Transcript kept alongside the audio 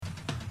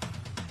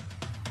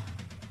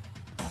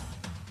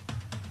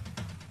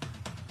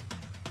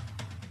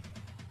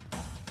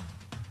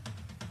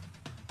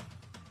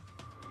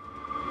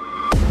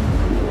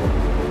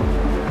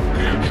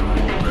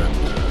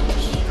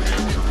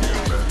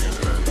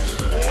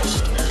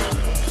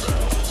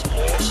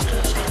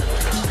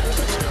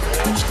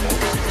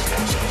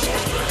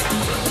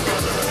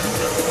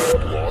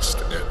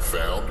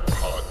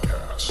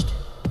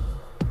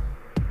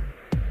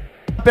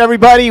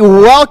everybody?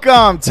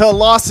 Welcome to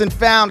Lost and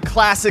Found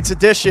Classics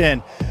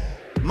Edition.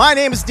 My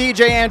name is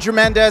DJ Andrew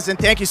Mendez, and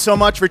thank you so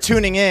much for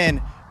tuning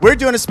in. We're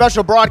doing a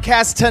special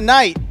broadcast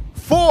tonight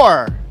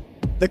for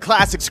the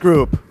Classics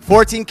Group,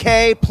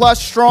 14K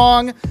plus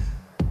strong.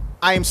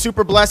 I am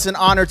super blessed and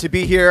honored to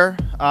be here.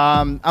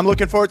 I'm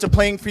looking forward to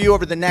playing for you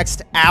over the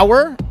next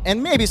hour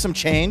and maybe some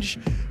change.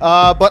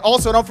 But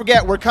also, don't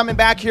forget, we're coming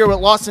back here with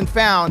Lost and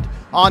Found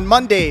on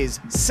Mondays,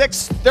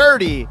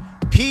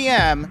 6:30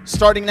 p.m.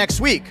 starting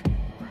next week.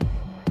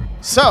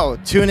 So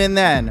tune in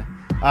then.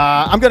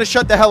 I'm going to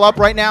shut the hell up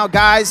right now.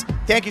 Guys,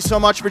 thank you so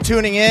much for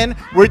tuning in.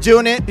 We're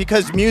doing it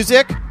because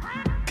music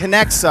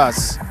connects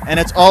us, and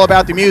it's all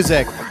about the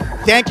music.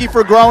 Thank you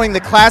for growing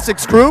the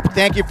Classics Group.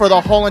 Thank you for the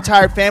whole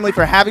entire family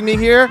for having me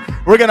here.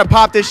 We're going to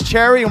pop this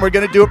cherry, and we're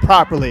going to do it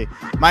properly.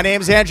 My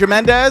name is Andrew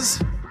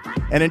Mendez,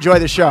 and enjoy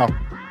the show.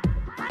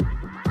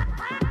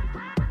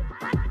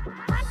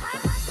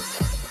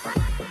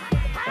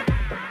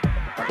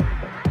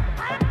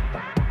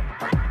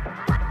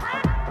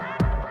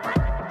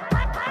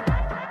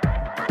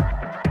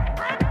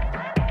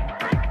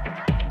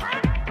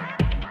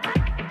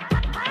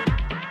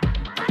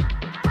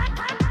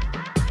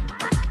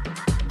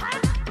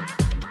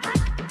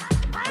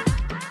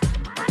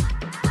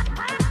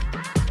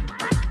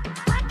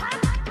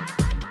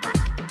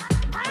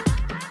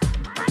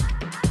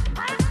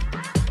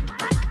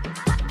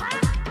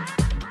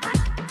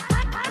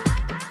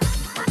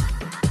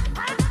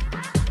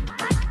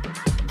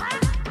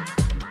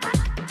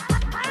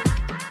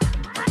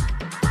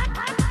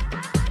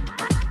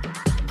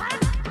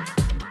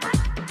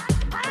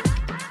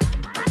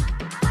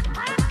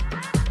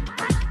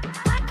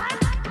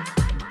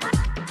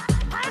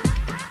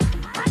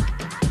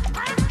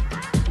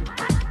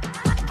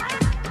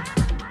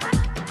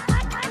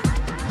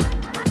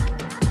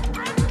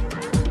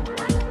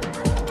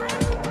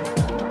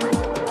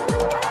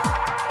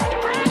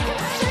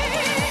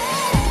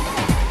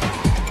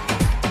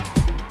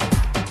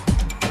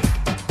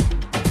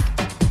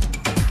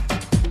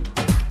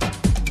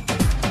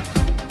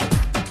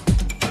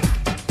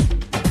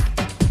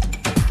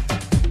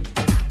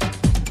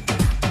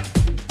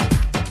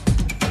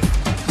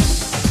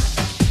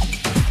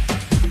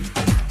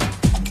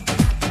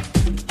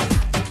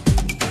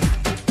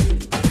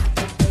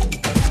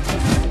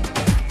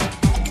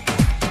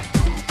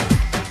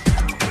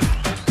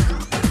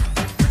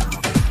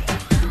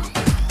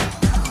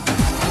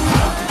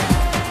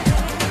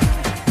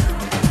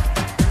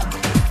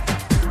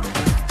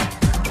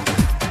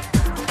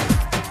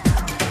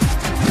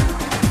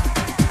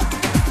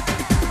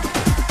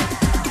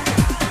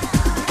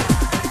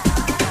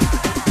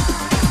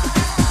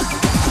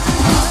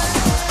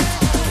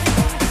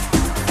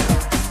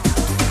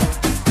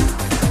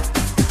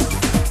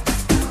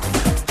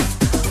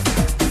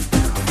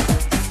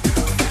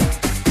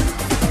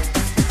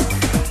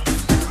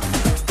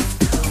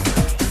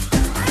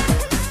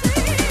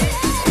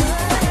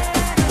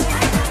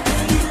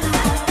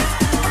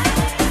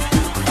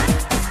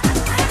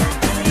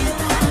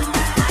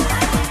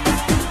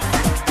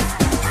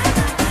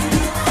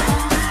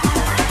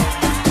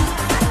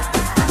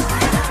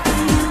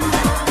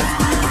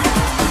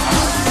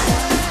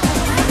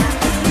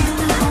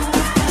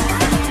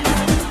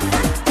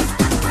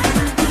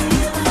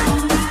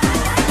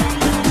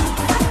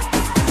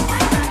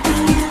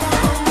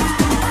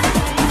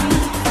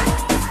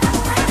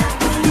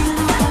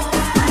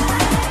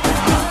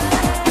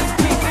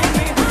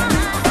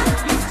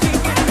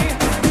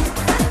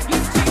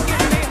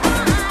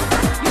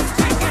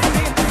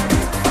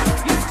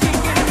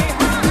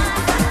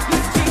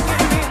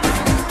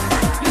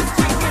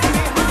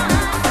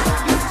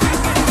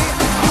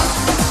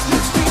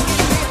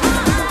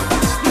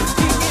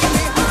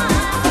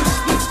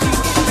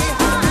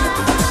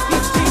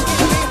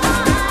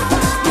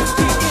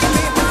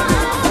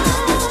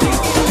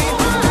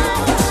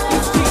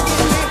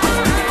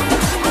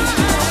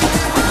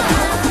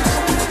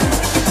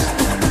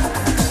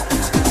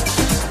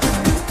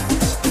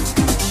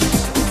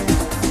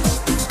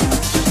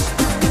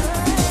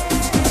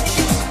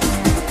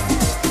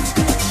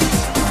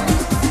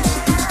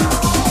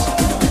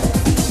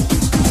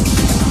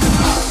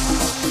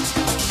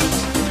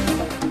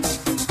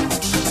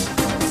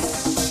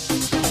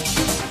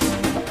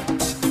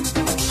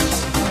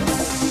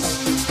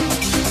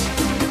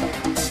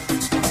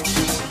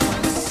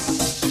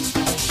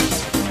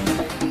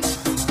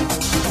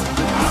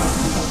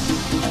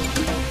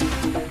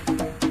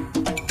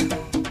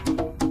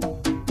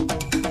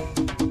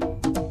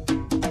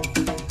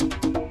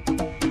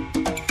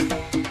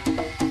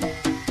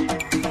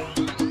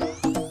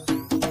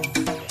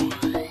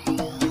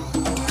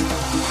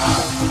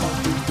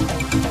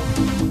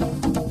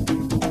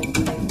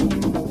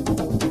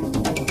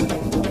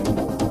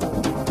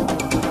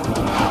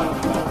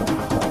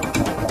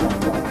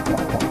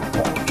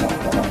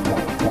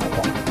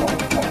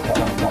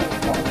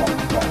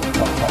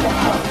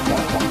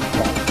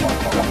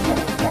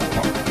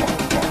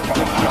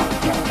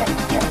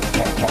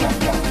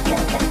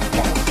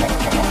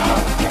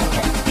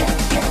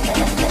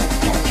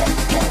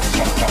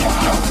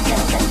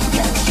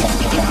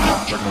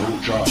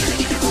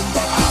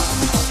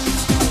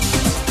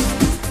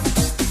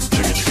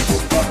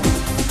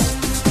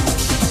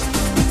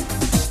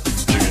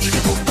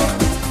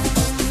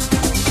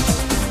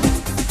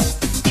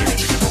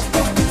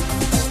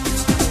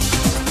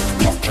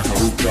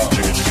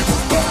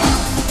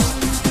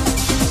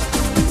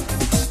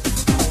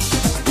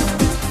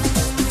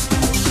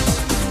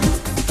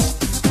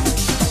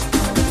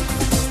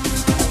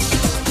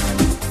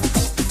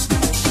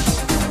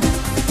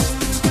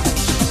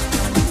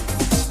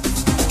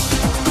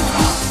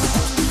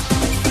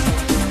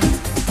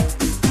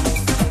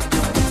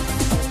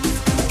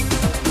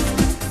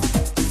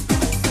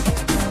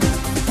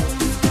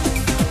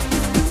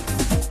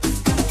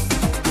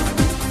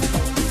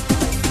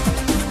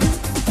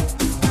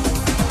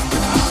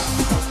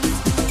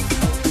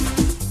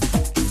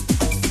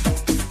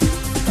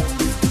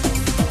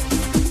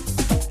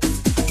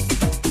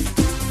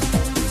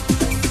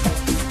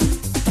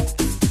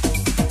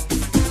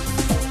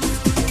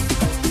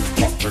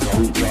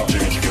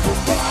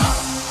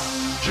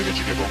 Chicka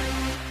chicka boom.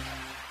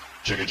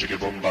 Chicka chicka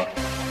boom ba.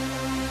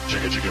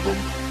 Chicka chicka boom.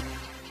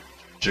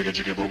 Chicka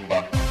chicka boom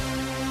ba.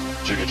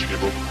 Chicka chicka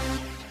boom.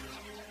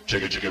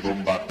 Chicka chicka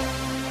boom ba.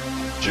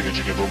 Chicka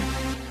chicka boom.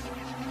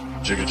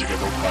 Chicka chicka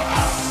boom ba.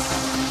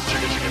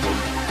 Chicka chicka boom.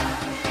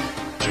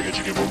 Chicka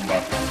chicka boom ba.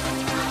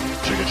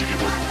 Chicka chicka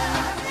boom.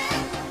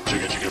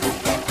 Chicka chicka boom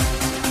ba.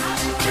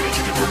 Chicka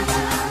chicka boom.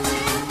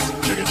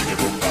 Chicka chicka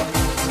boom ba.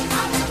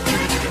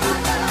 Chicka chicka boom.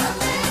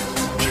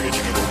 Chicka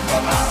chicka boom ba. Chicka chicka boom. Chicka chicka boom ba.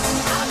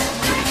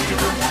 Chicka chicka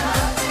boom.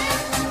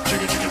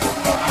 Chicka chicka boom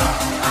ba.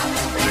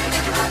 Chicka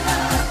chicka boom.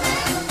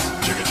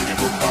 Chicka chicka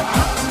boom ba.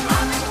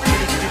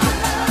 Chicka chicka boom.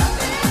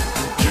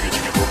 Chicka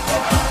chicka boom ba.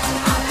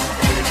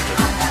 Chicka chicka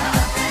boom.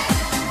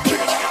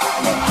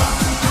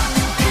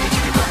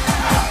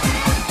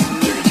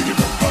 Chicka chicka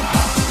boom ba.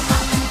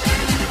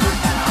 Chicka chicka boom.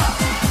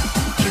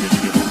 Chicka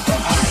chicka boom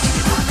ba.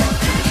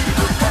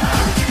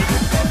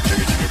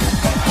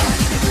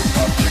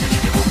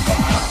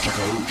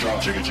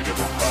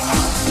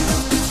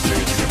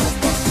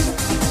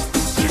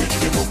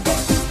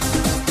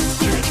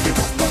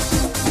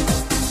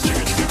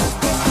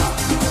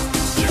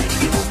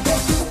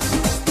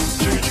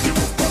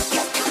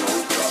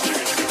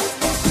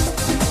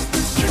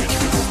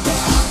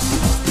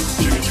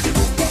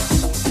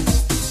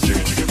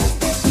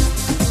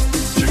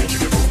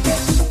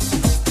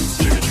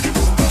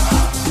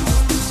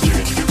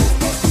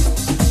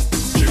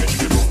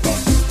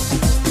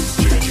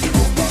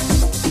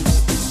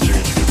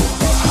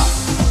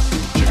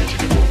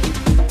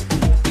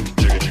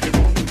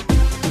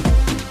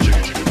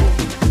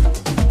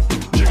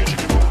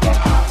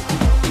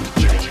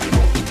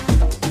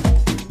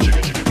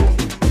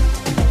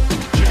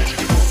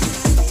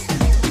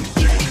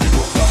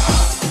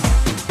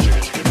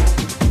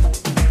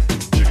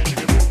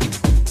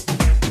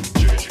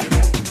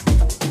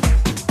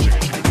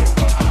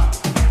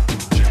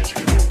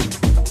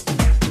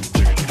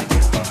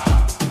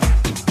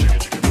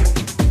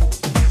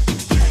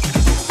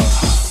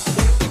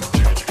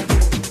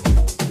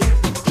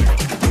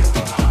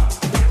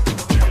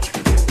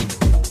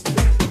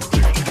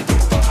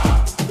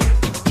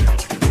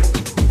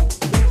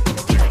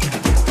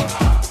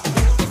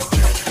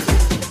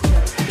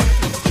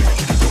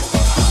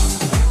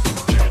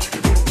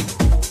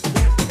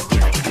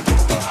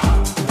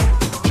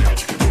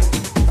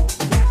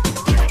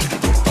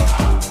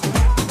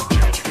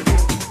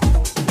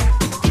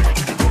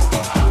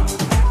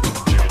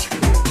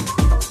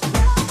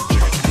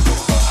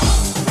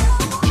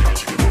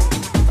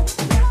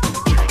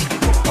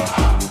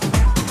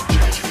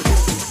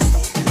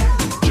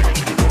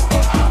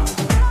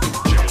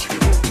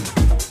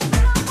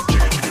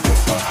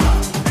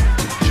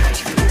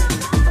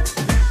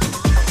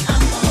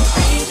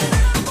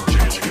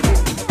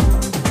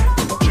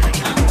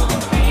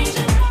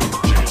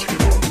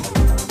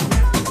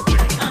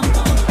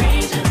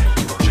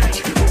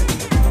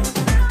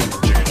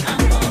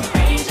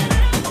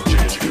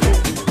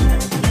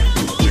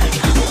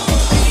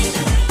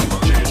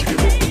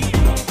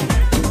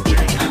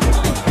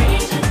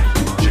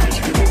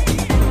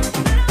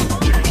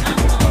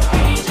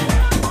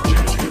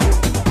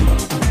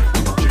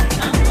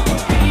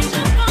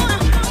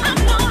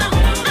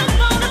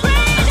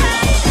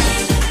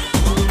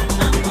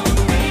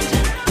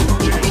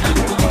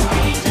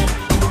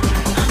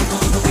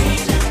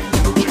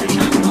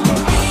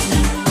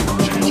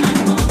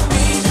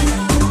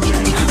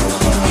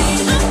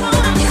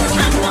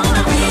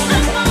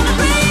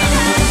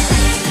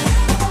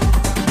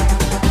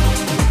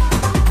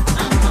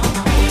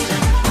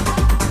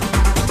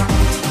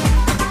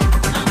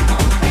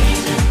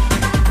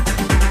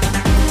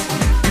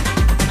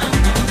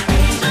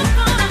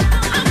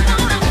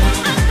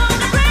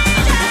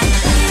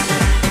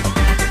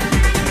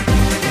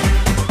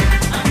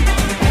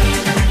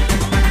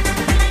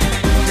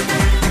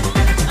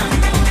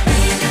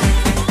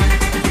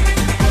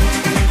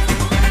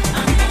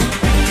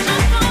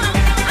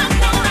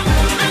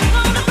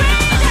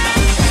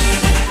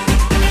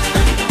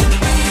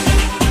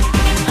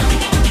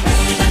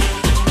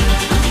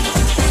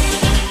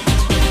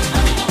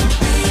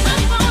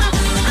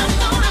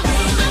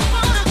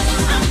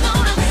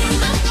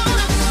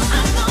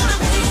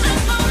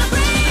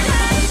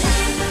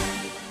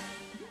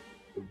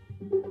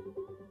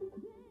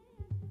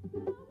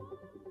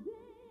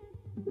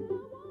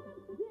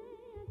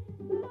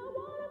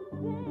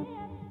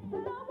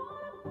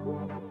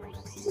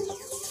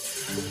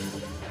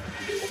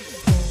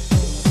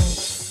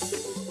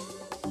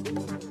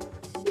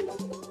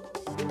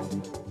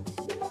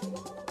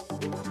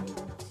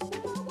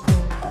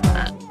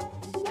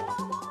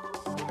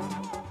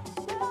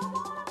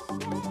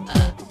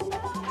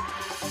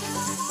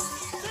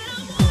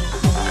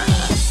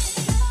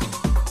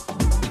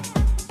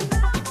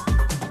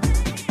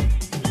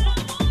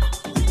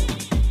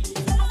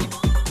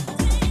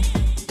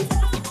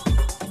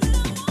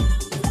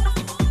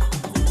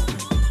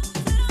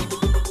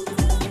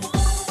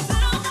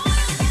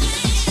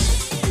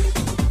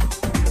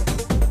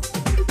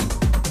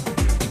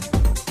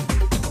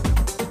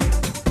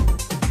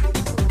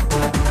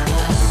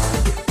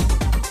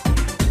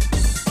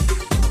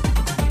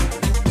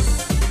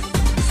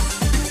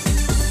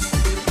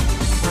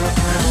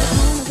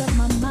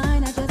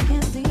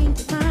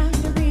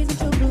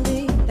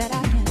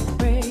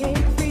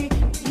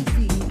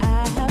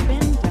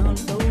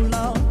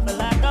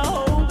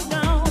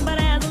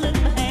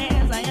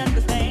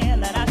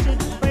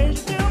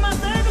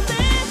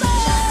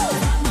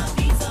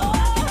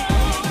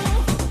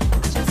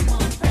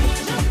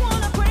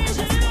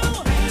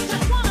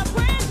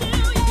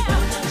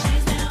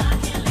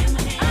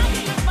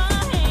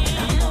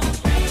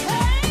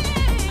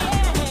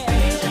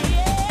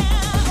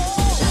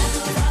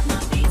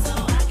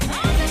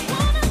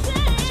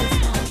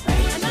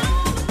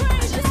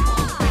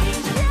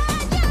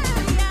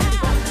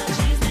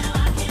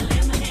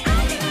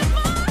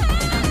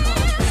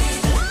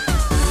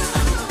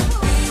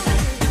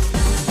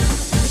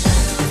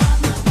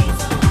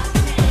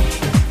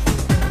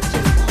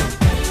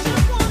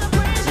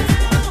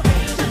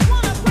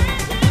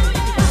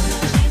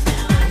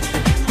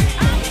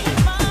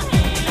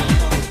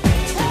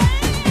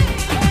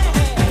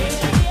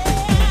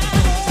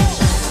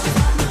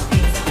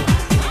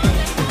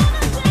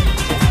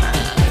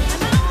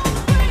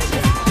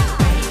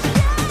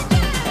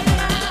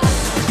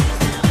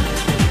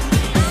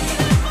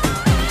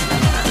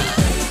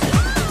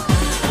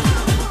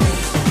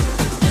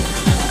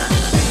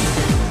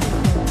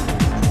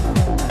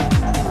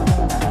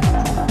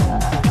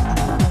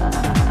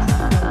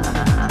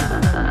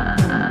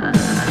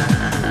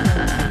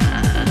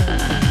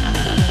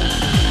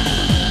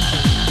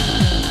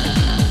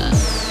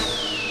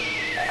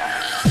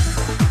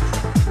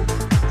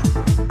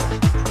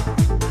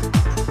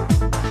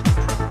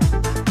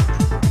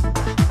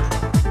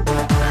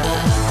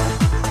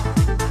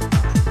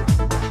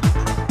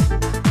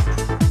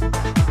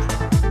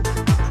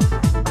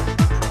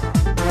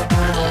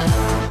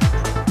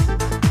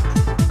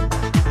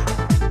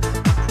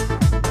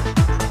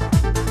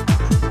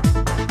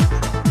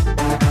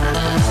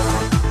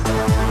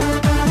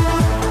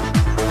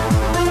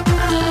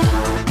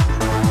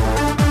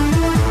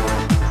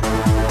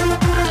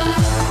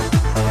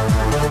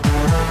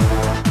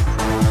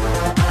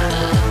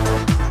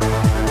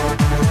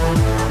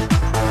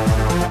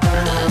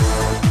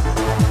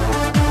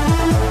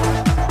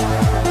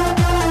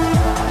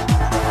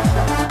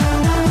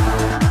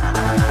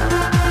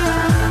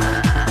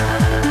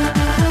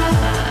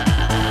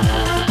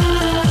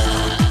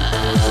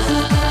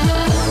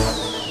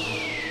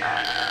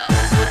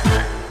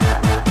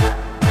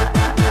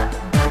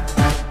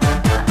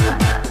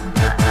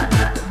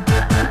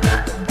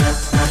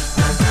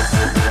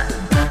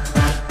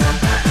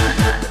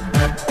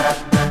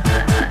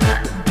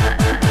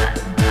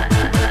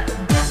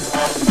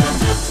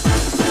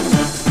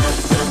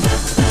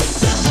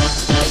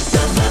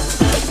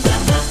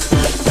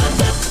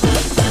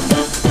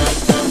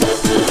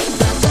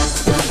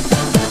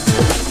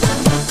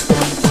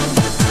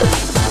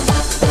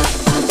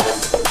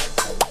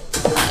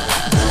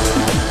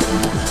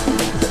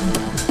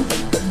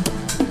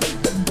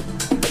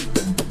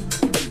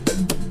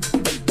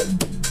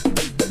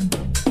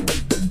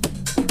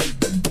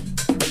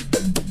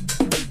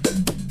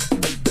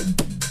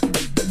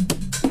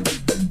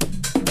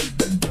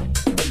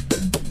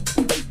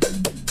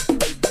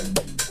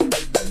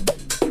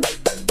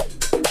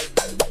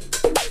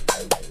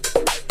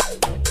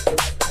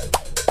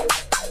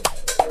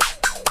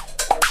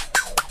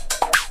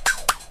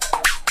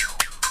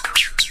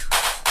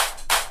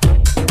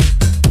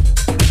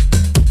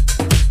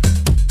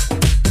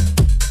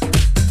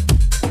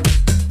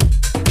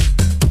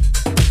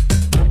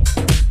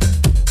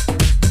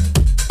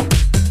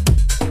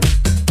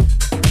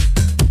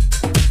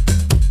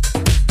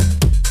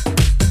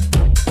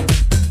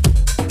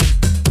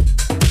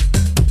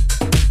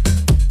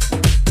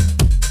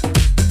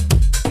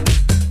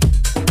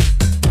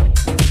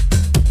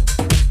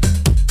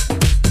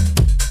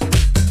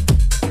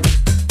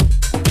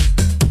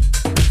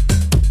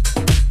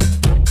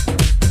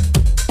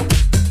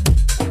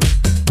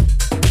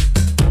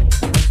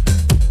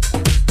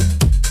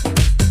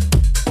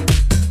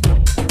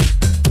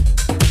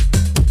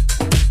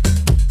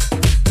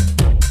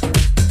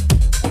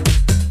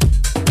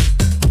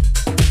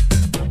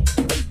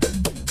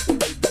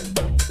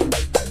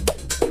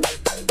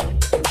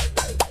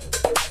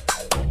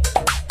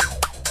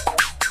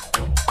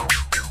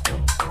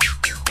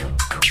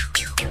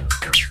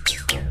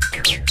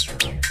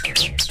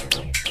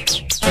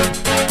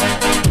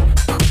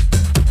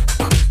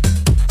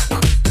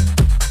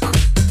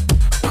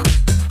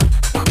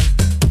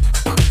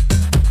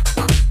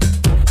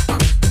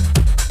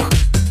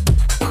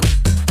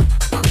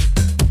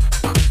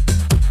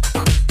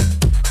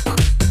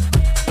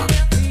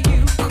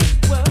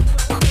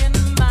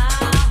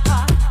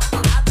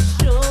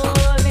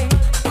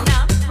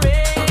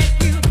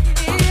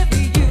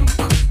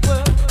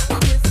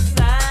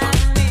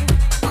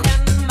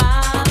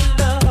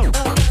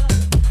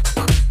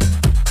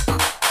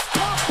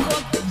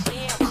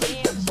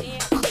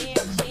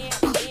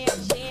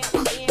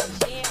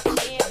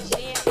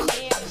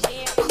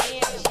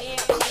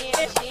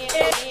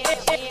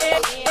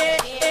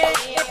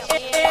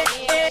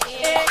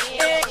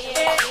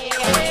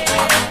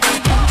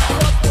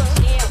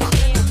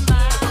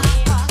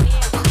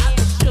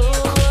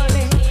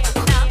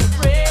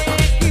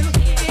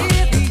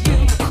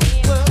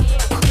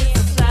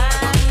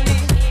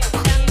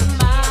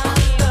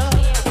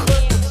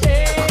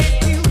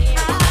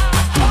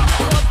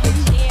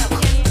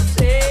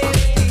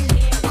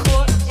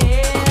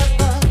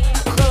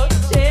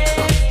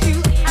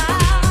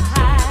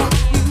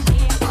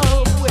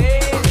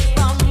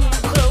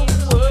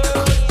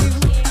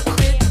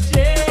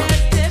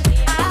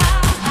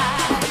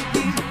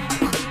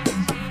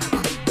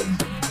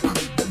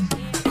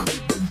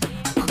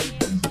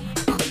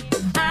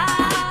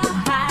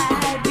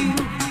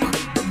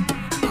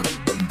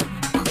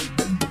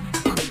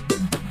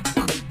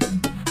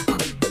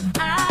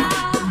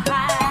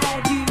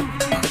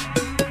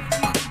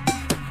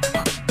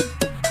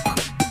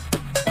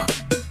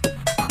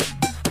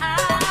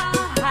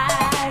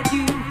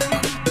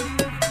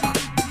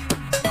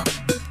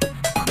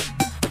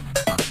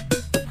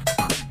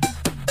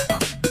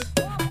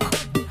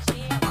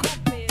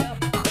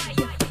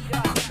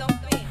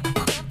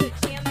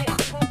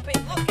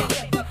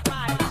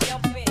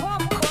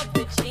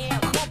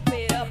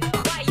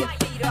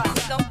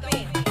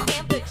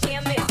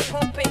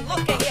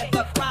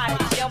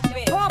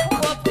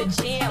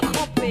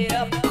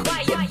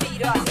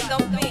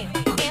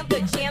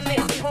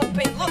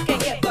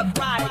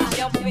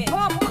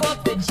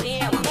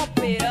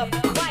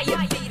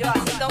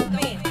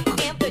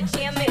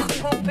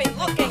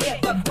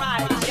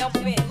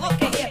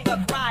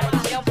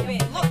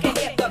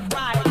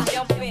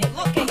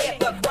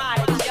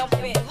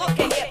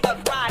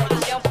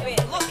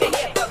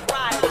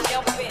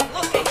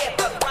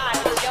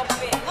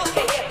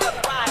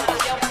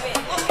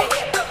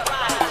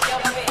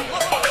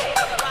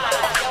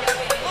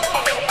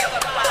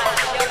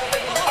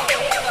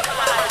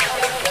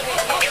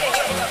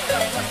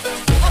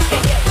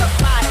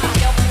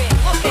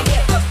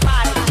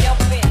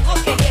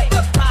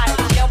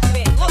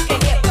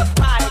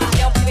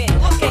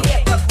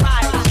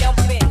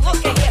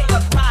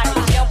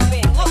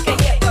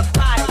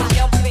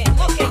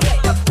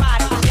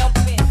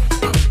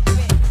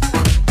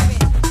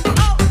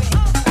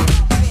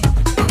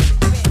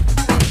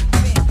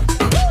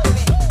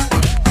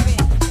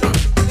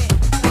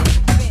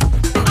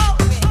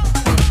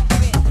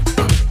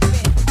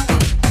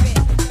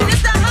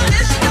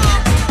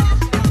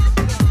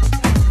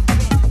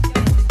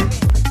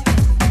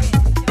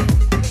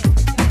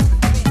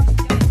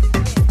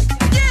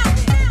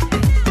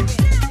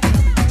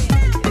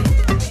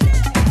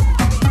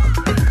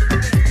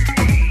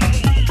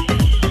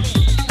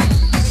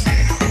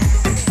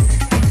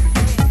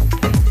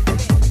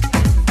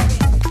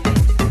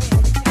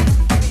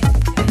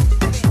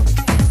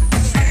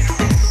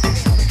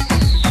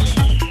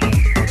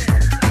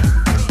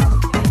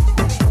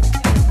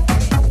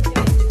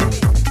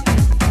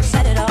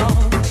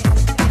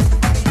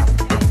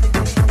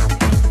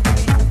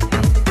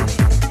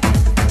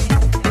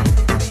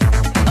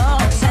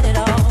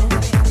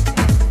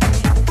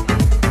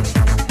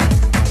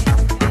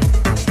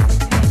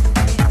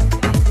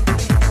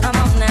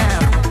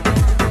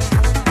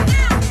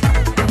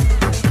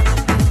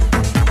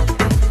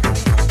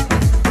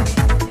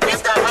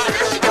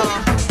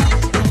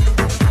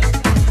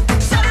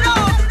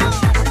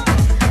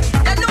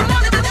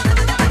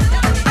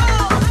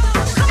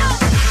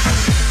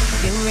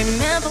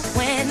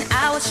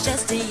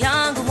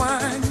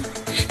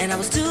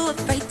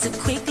 to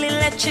quickly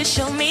let you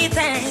show me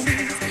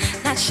things.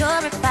 Not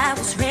sure if I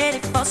was ready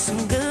for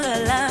some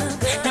good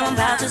love. Now I'm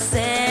about to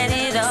set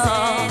it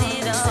off.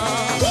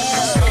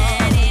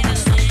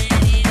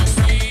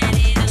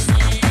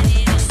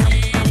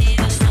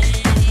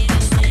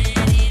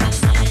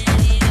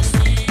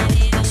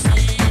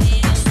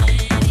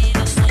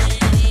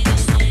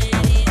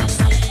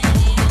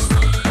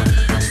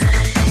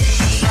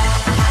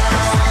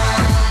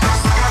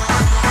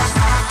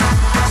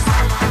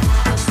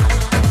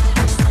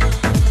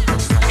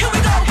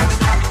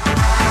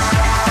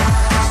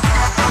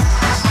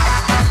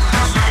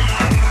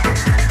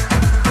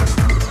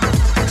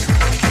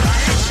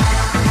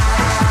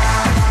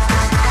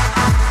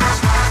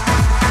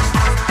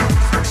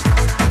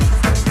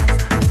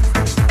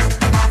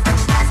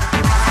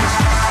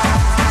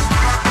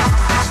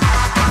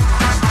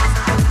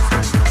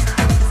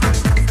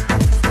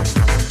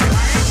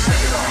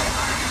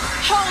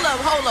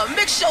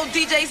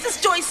 DJs,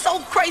 this joint's so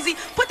crazy.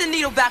 Put the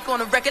needle back on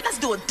the record. Let's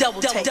do a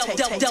double take. You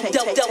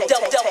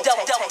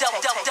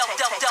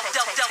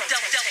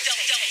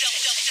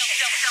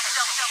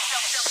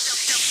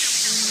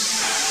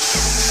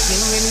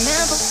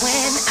remember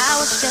when I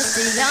was just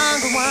a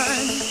younger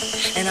one,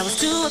 and I was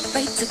too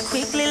afraid to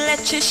quickly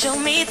let you show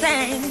me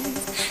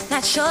things.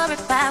 Not sure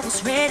if I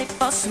was ready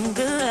for some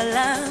good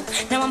love.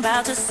 Now I'm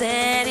about to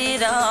set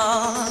it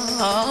off.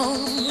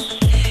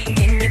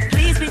 Can you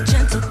please be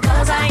gentle,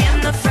 cause I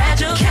am the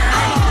fragile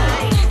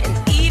kind.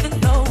 And even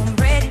though I'm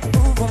ready,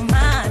 move on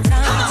my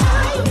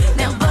time.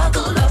 Now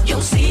buckle up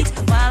your seats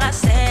while I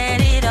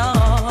set it off.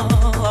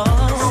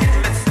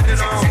 Let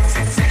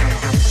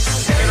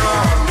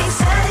me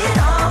set it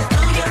off. Do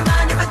you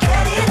mind if I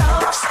get it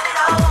off? Set it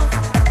off.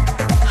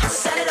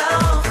 Set it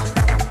off.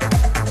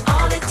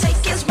 All it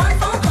takes is one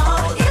phone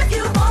call. If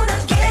you wanna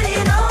get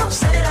it off,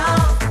 set it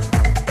off.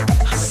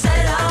 Set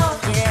it off,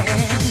 yeah.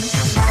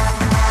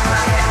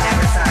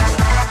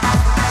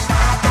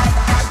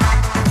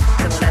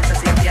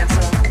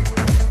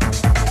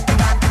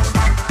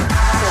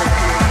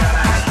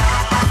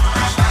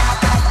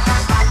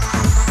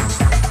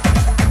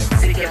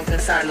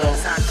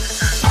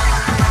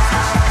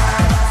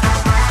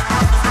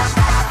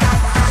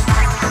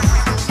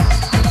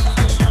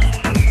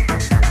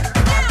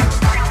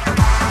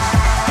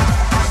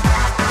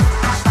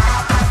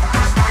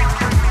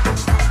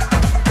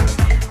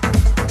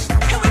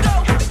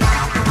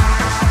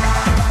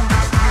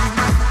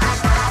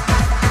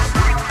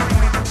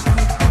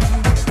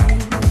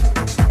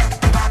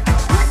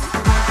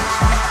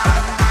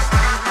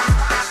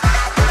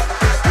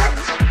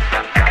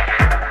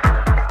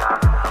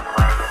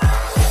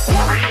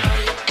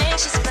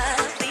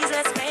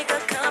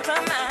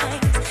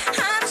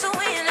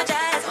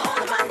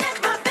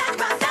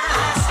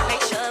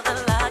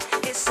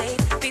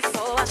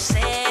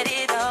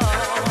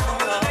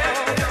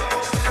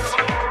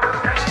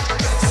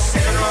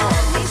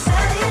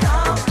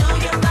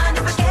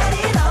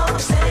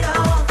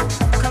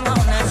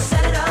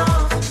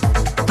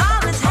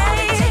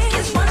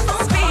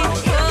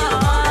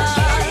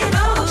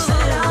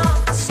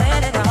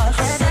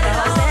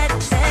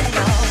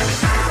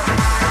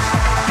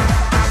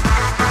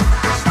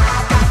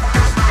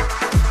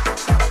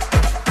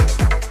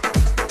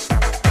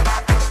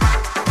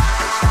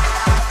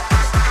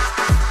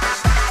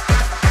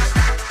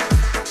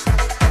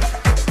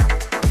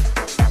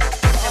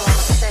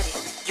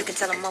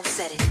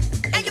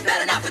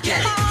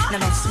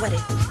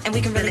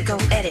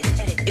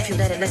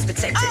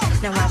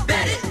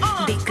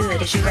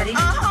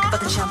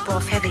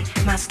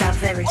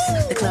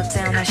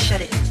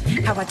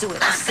 Do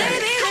it. I said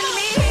it.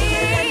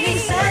 Let me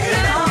set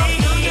it off.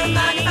 Do you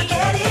mind if I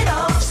get it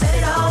off? Set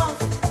it off.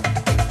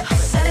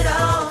 Set it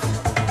off.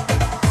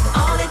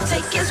 All it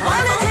takes is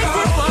one. If you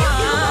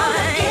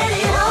wanna get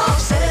it off,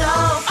 set it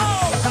off.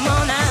 Come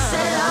on now.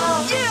 Set it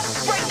off. Yeah,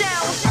 break down.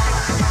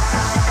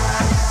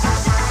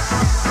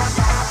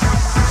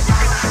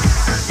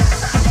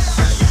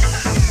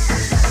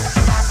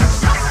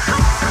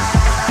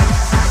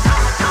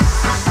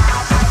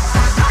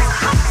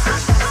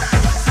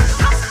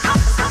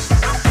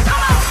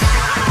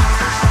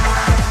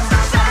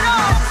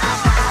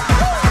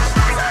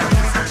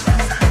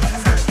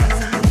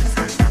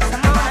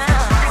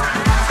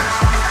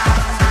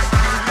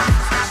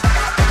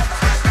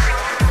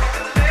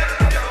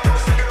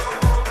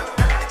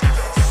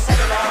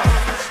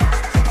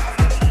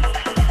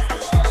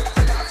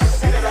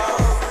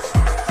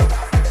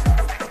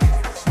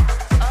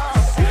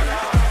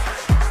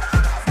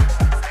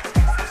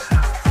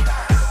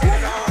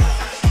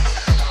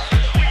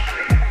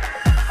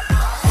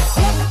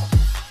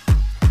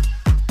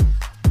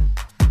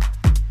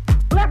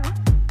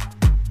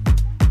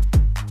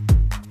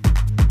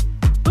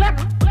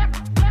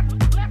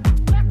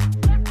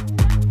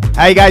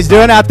 How you guys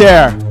doing out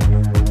there?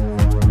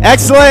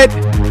 Excellent.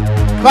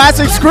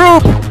 Classics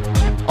group.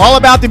 All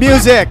about the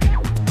music.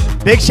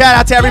 Big shout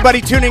out to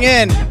everybody tuning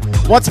in.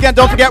 Once again,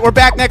 don't forget we're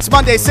back next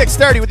Monday,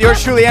 6:30 with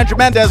yours truly, Andrew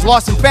Mendez,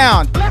 Lost and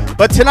Found.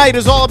 But tonight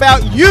is all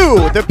about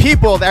you, the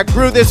people that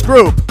grew this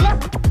group.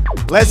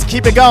 Let's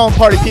keep it going,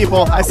 party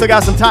people. I still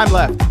got some time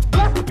left.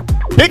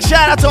 Big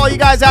shout out to all you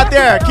guys out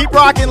there. Keep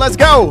rocking. Let's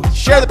go.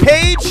 Share the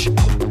page.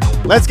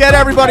 Let's get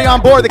everybody on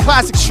board the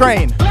classics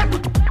train.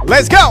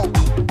 Let's go.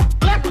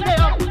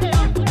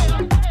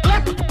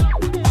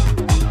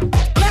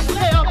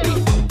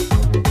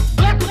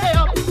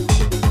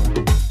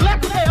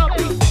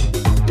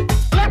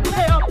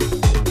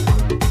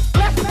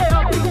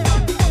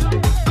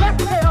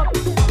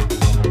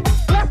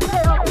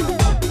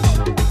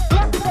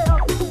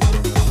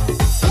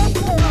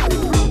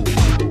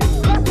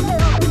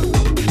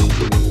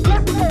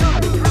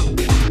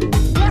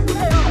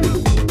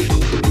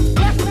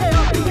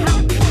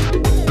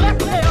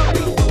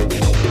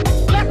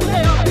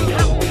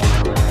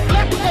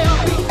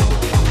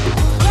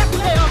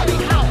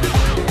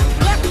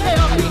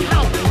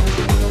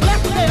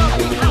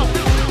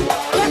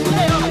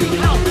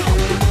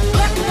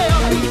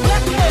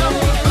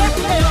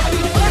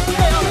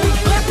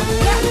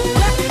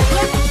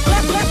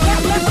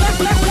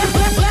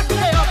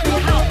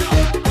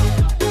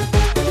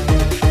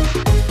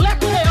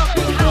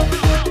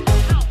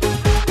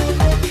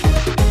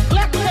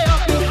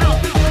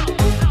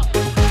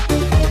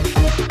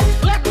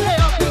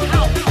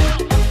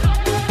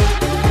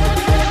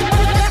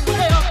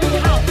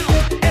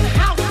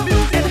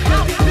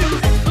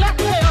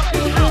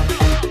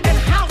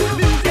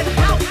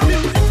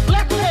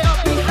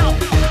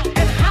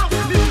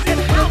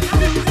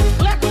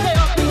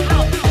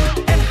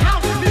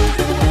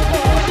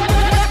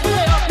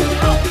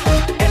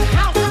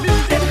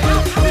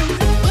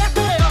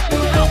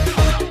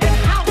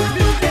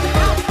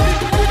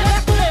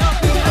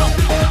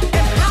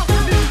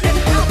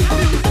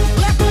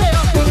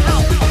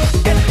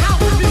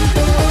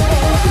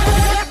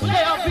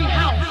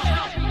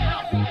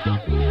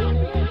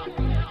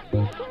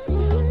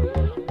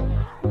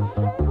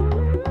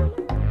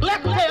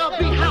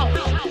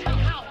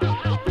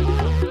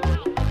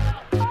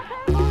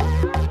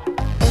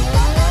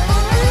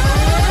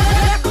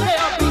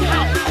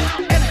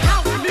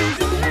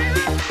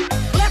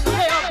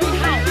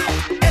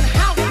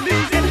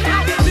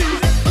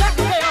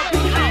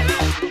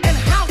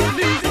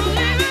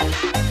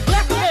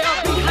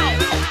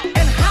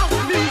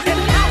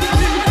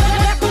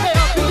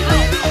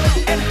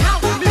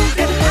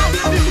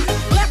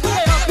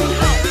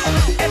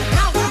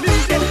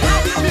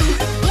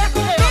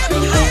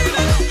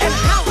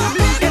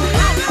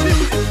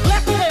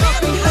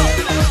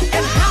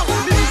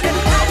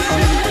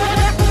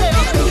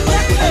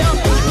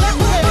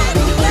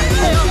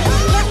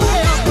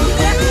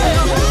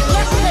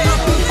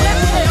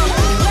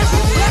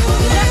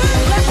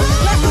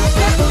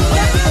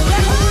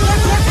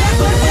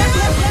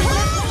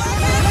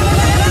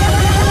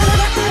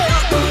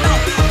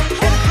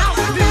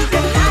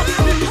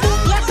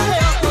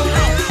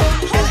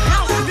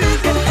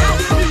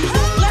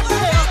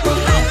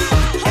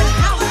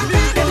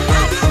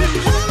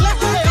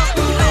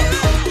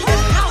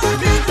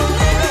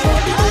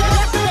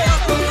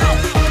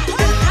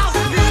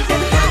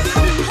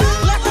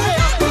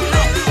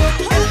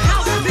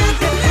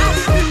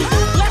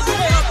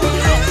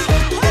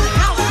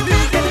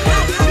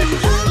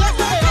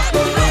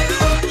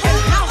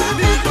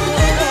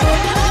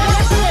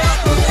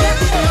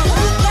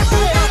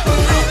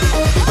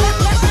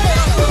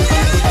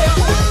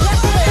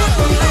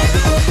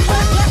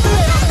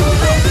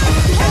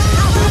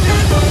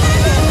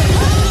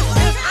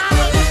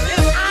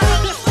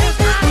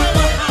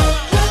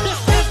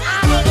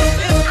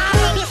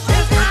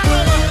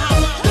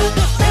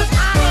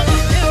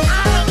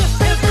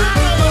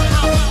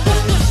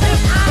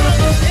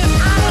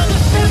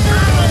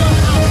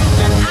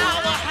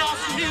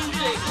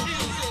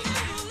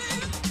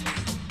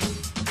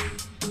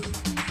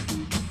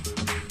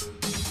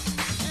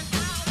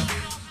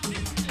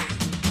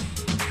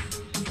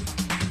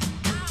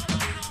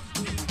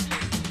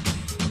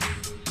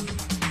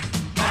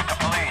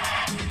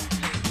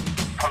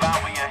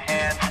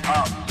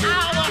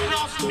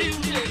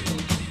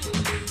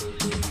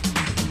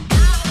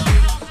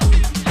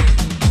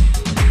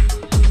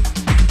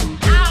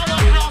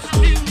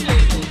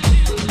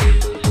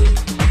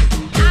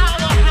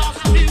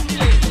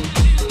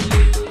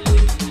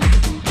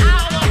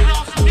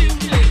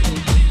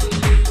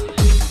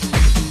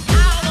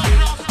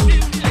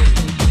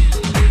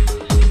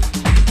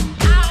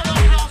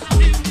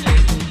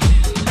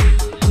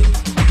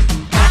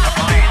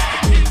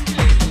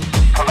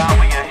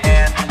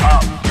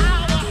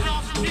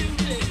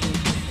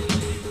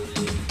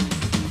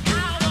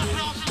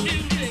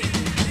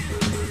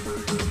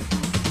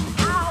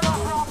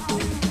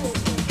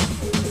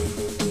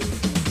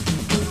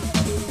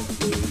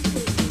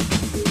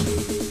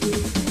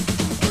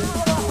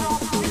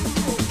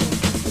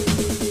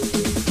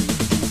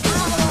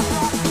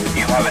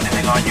 have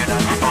anything on you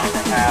not supposed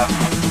to have.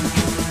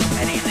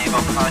 Any illegal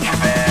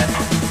contraband,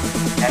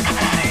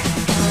 ecstasy,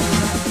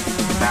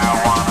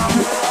 marijuana,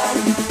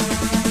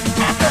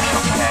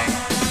 special K.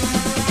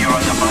 You're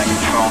under my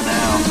control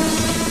now.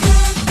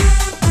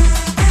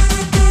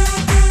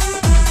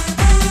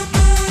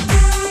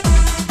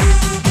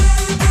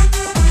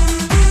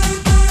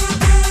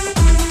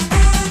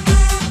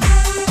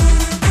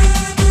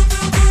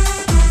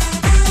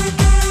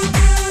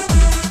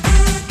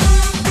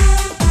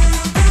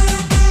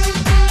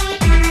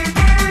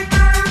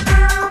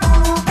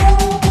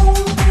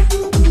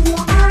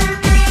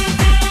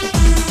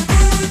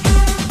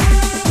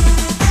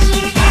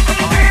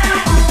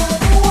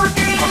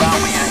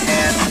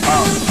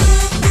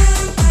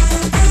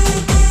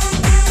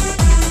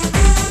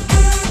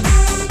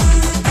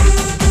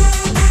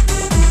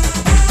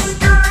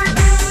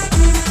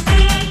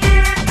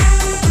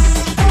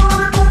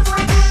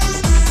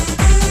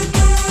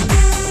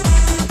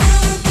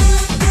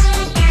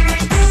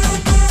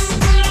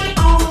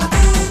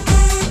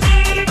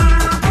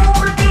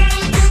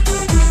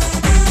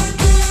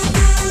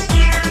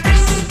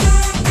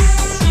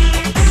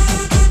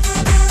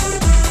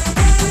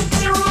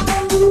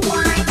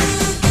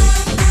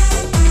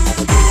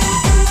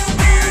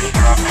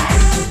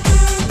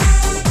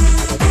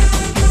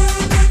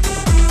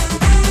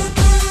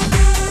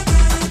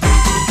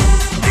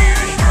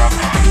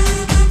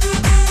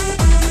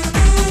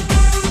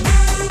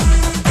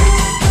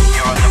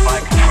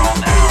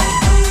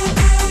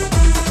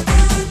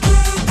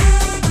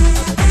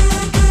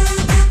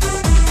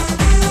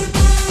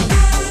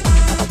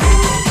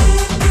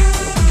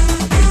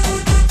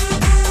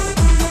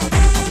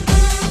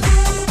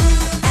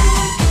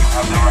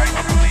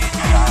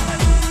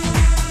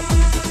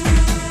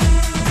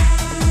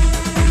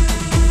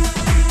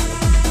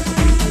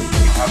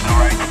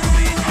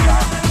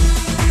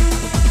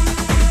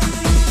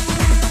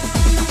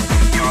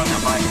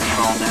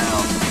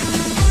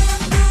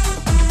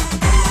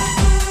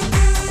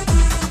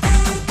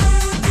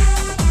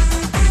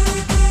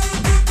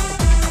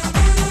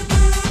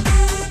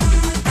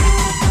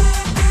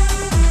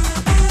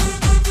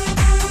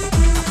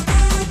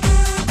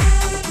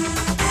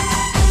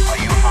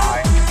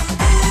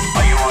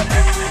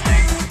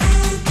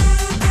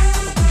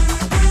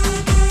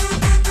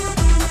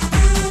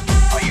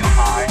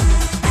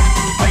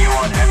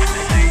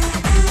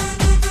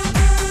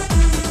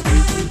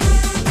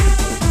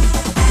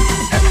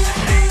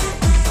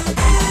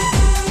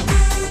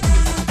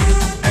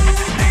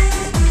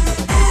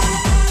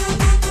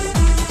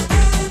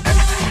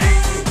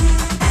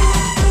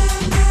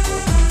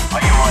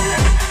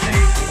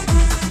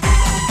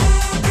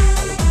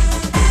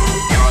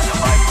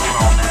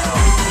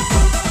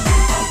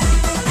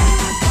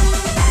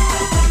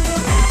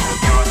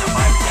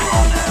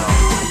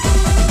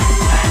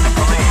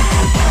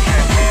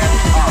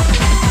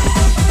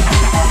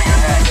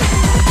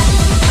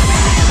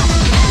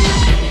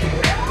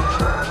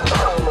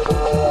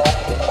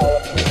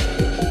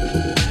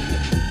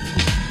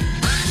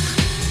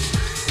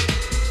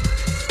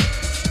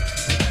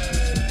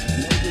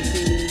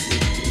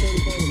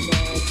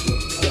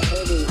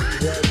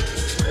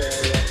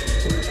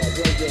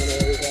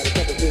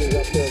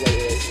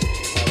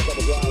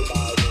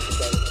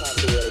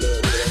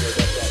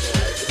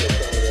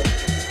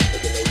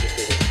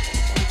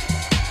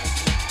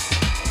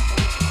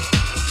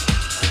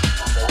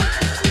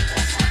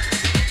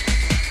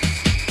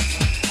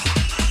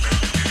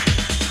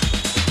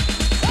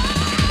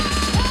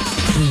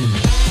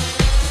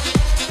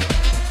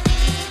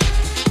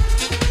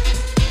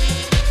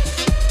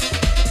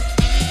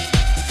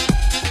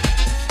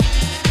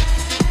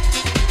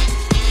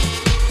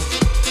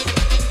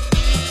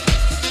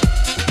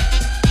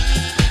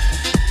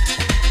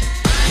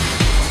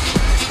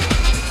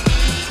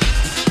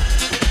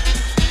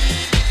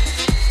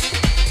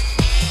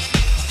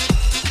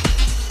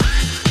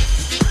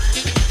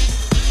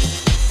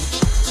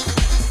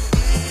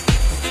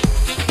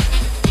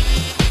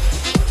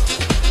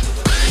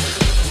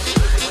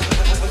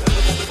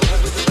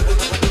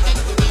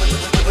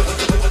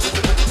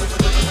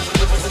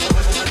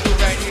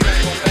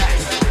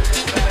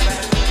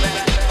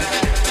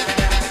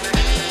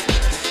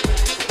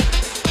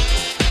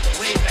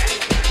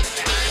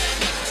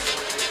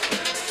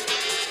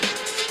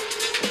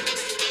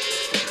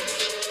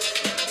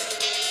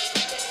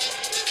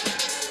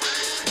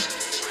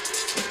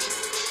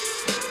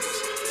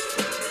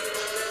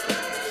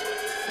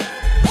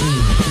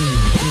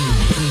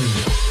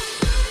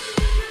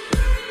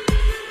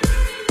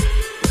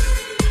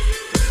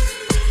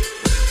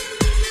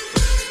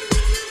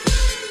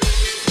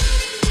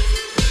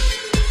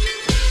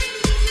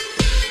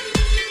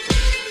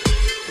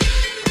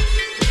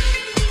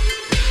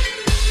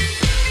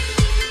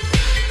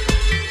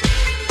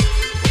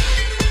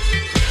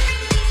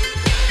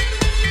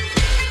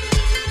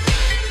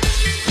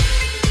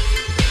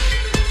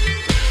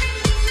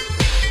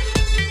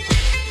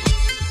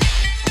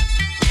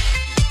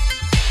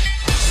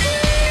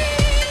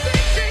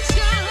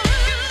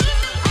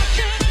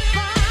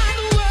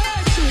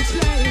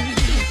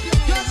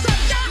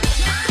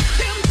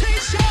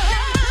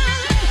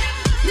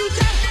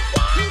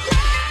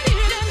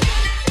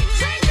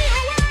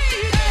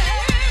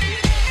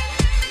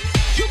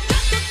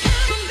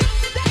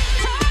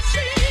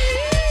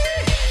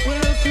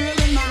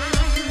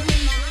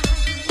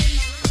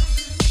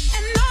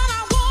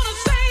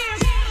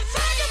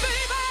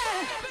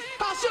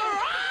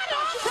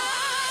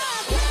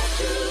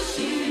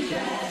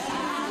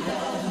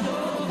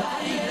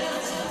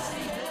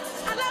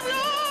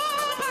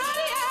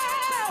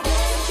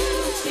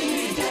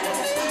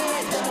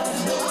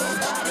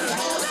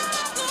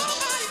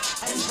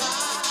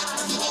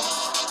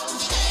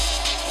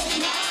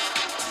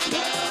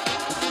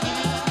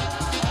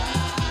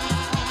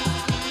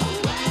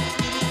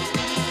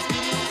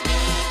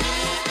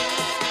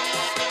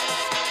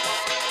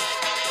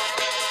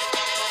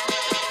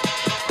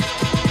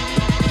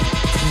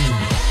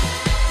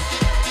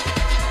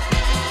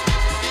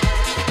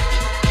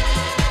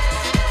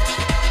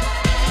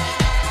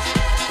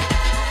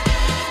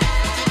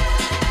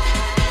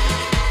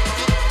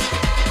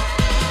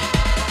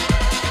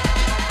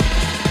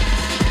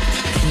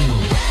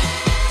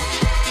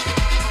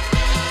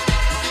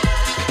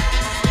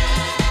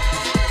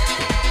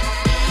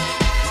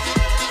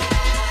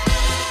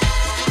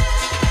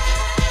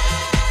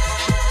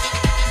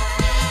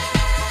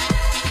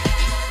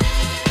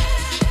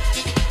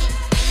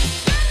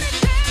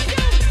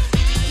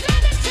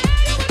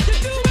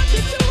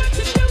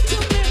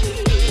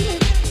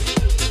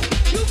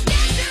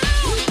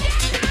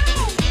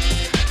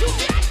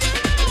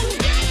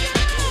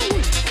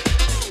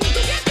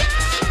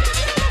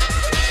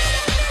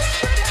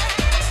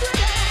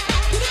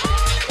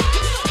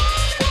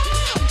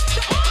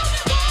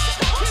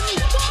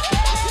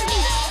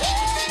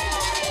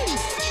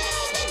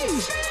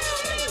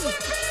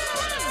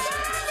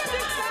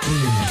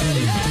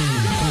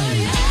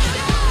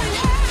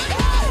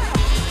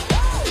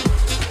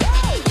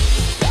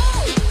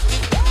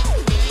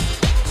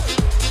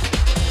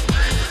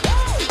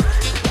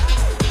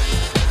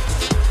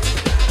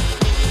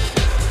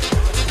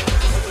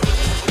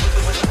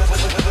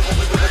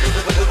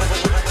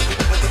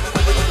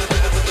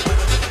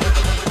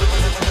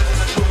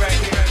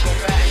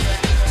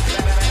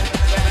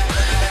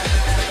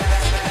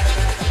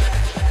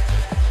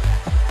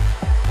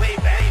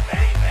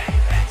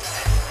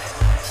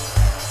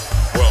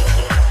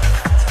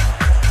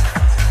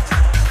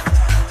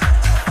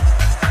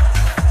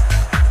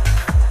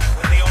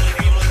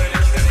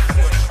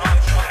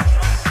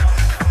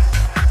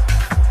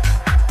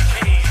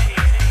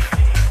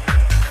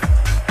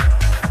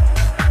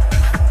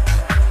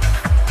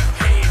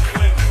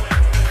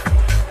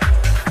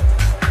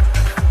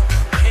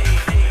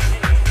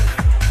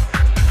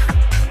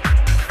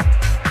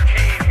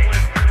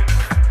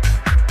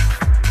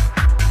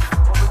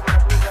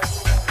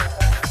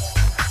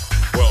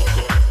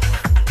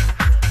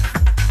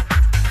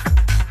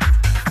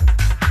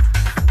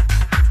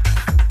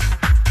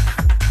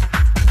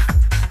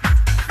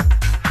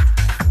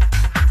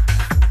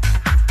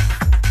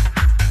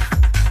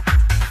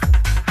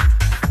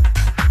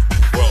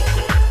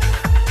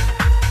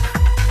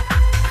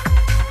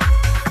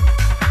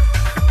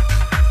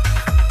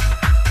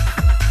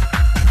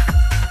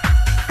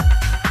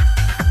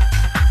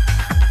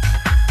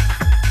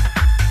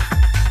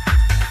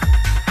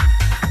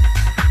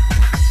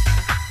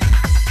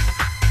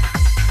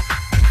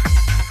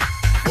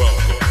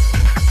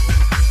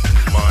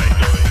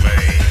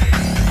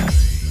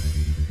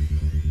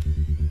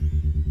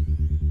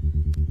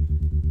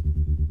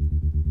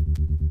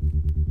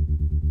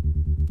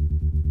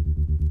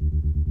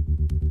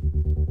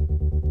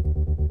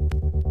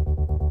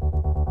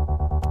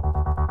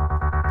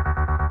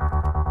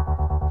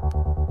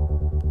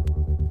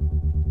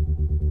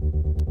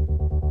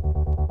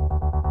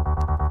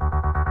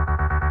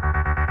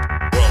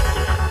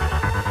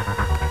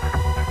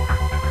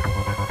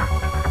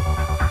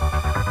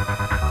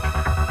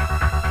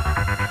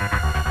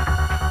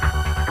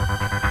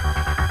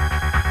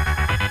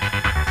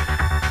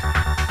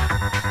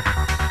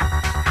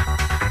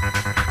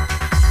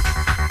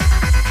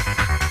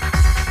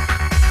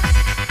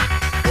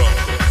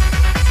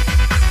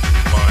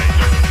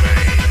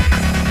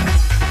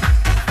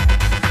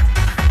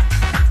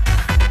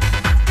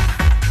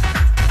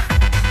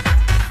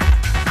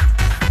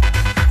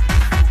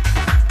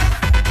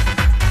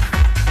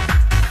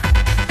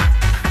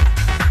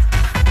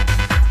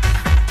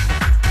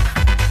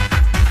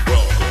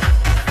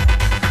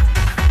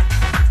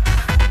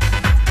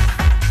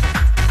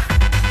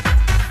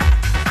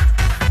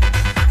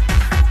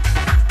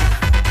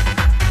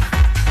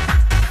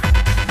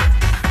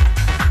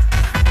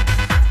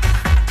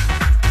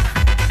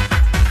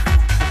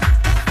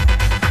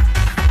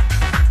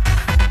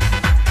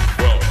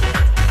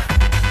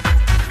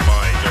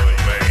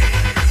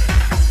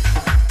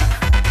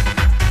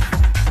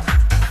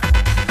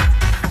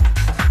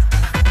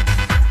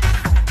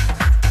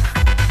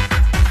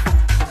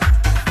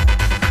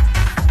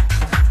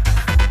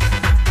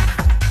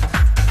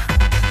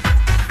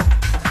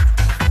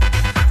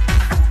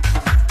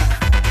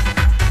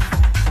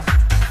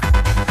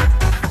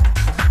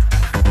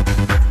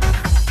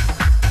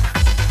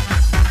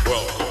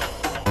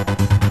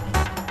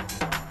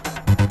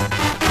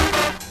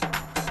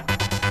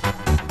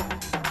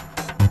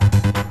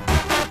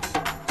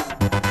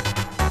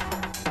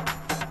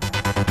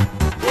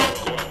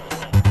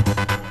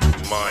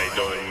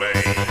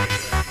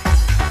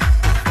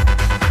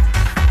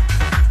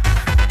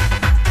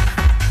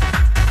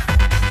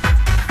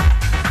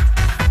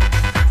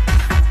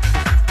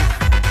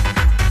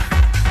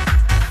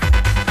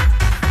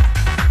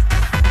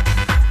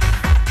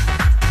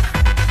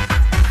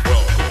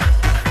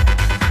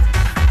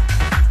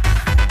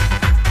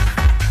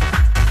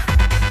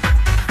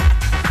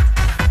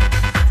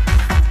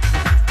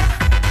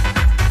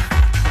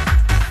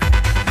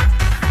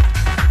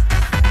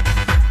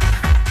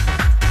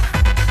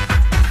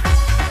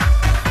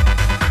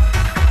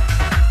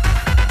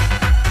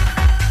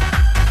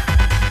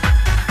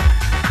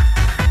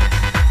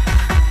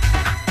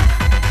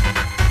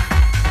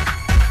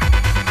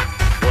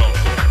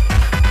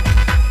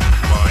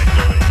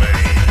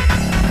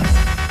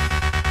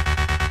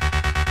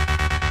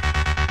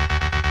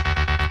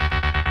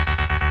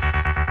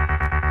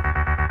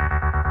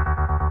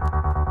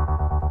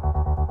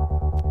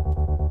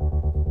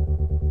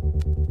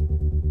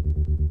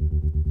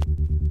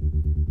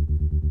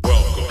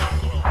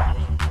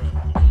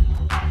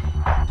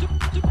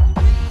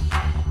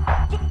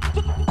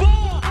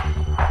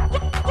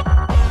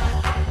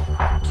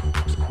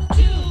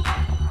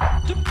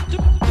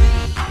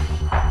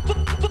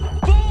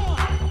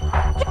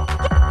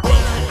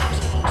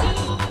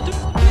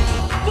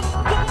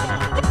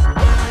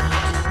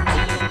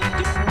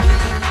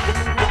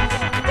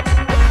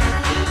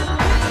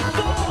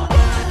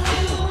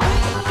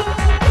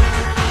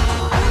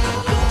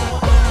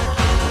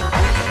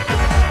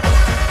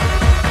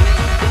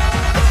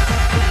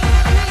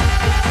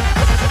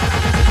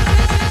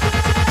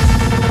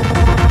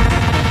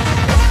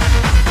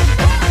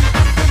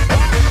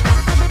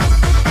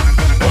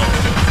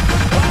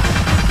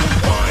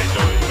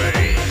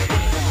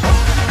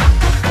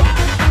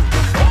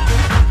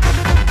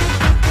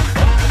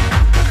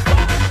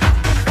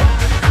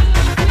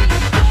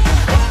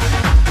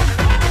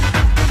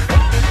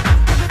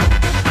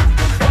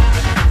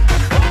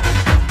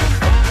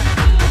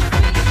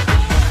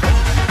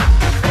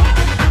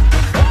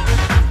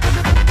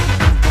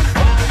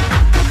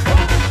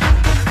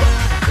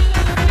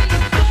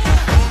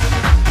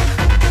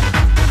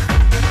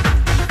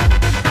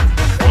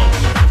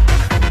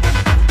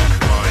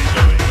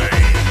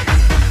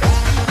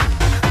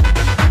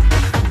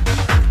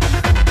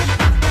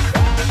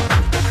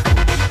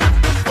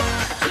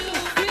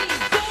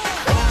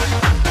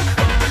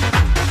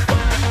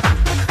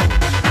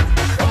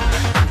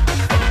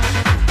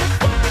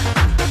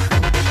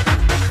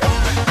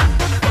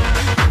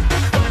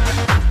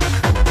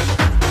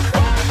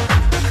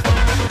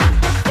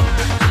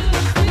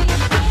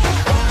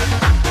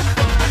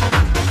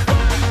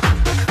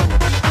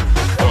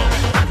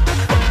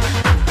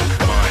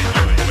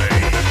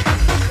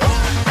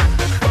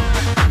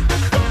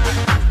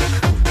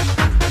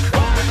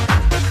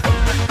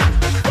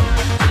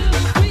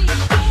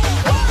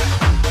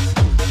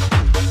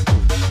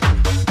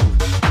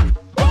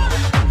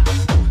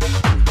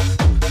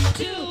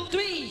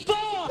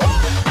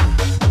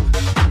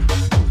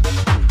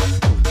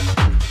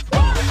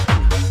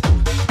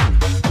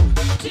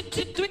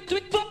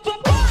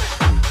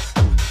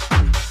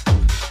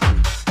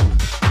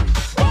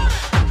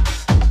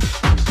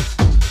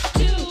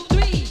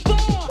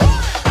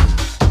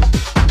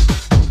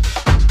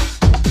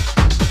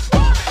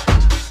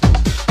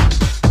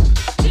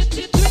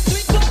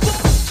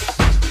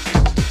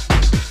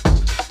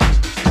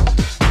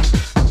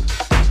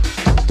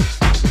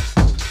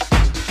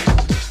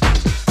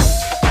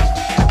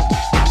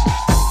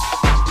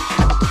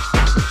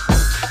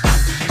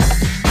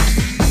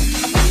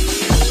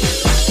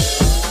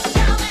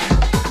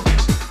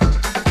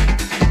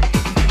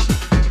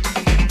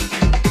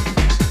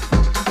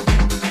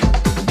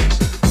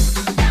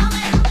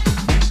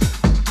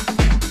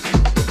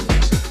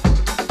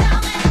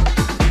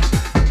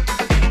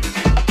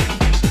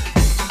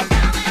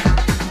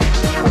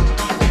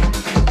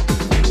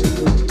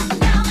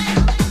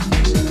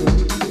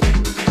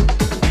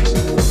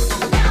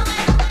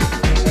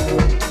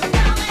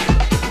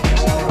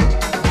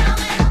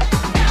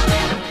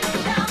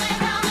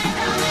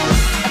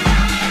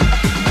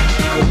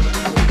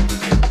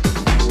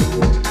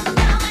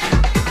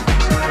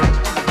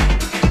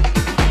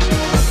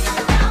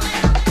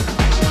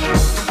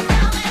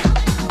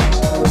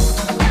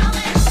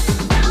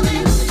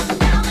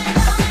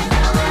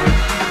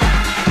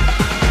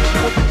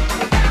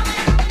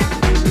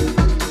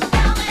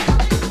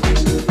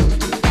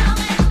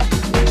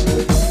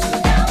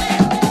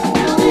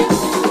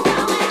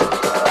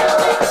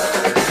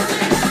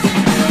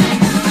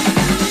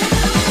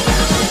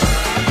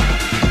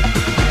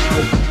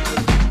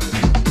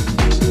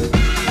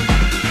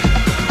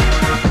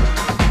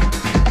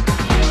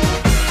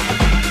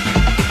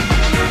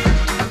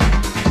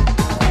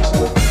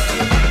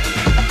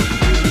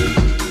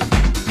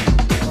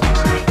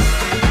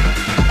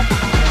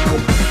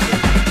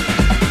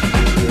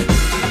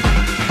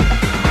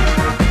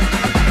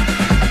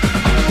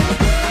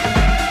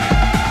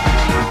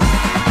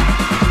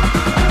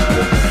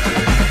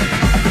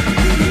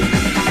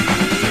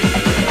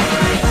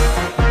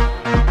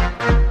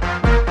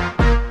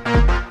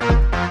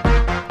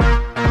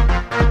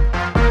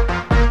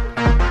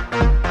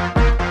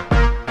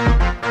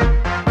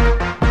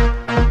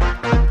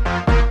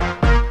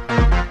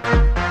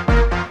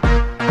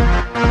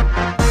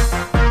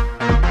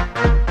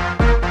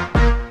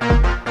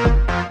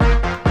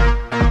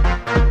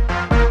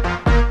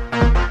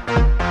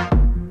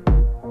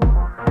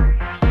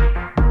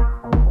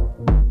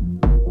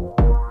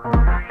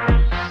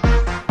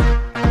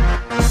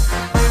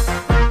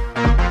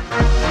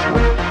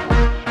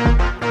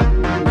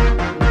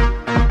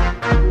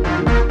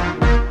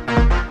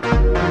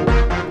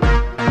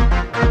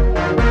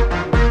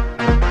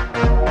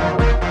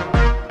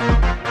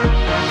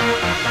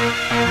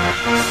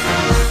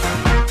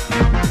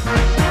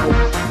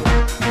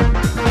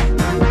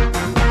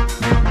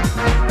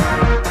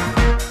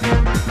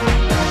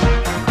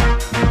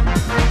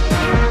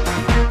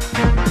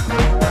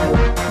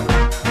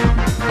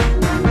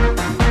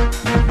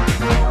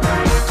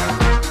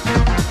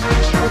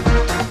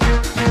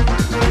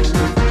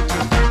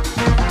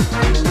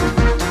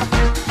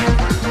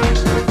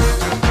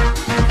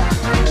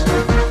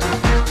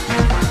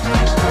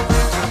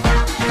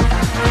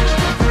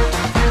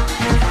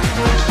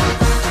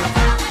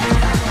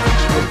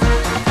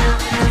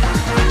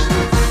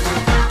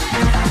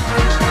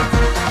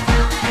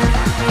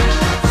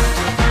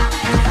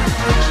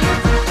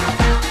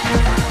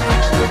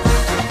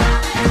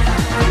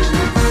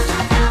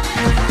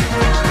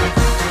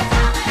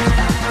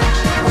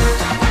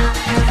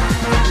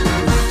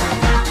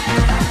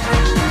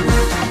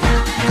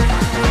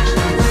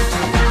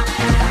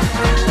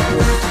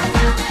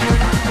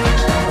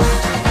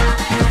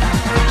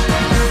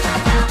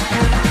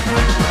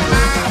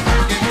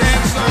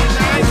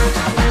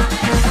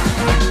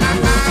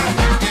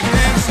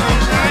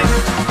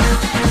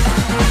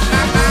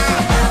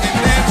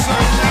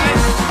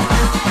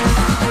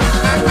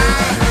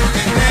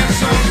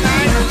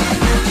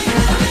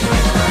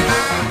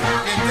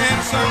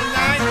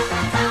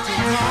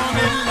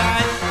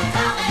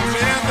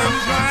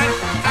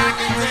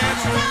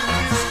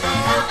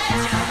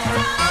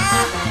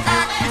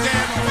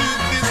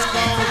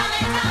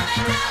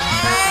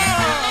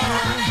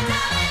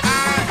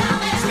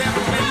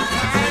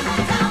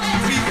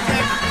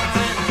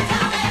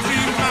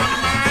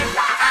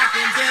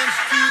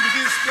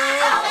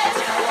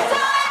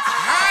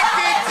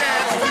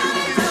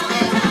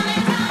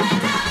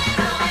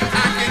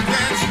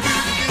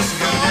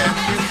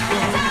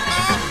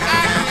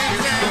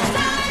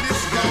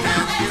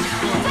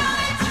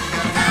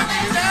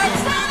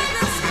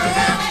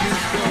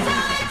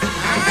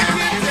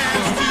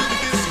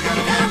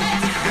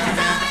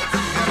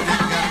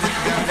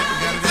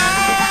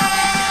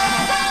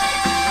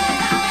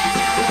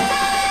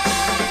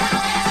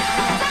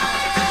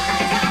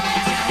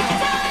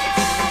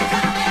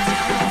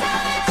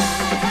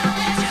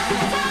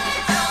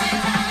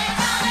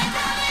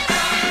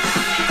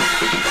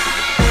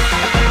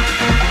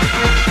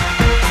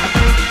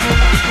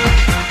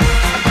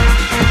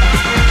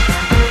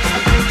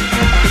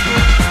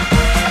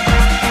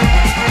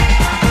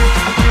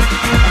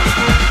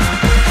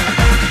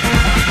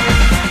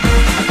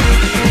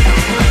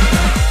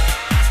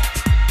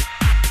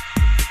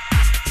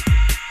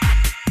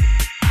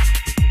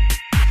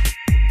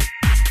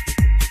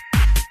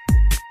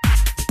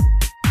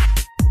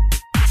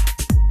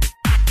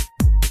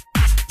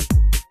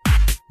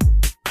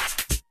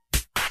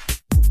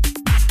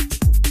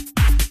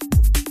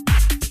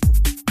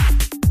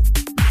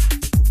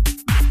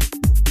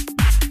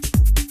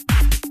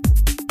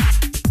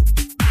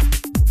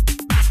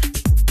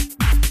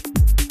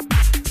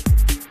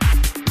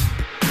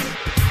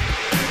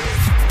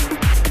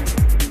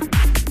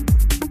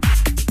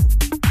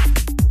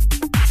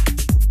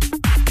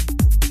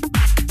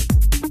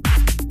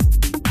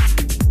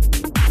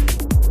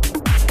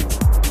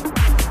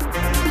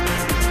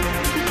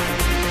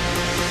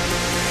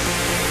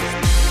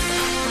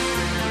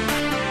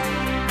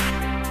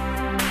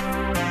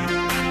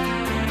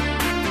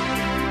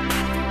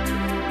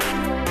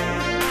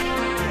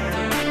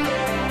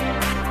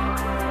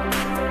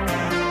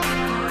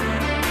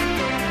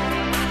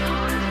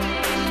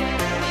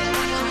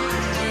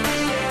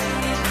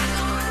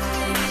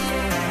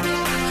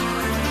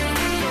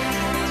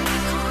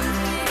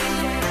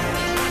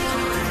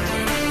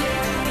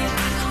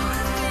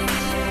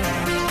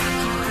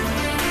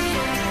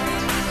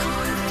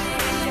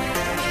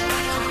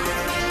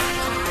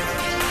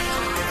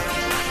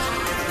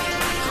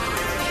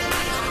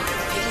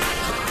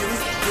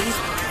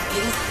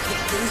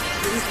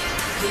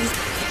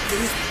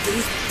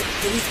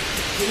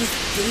 Please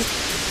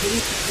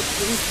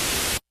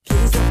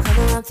don't come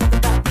around talking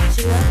about that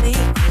you love me.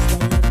 'Cause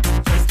that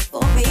love just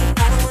for me.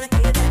 I don't wanna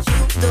hear that you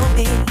adore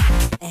me.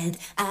 And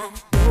I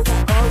know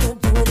that all you're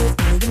doing is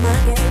playing my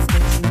games.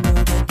 But you know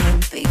that them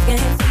fake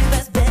games. So your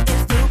best bet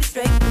is to be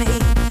straight with me.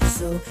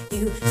 So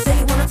you say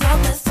you wanna talk,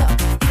 let's talk.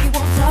 If you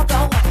won't talk,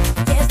 I'll walk.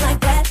 Yeah, it's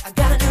like that. I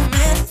got a new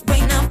man. He's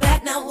waiting out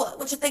back. Now what?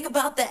 What you think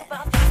about that?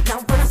 Now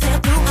when I say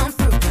I'm through, I'm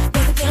through.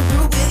 Basically I'm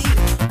through with you.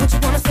 What you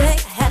wanna say?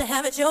 I had to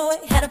have it your way.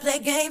 Had to play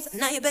games.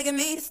 Now you're begging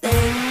me to stay.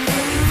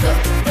 There you go.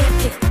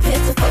 Looking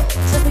pitiful.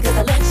 Just because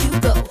I let you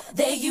go.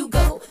 There you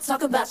go.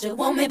 Talk about you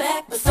want me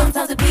back, but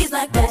sometimes it beats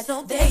like that.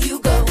 So there you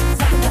go.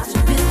 Talk about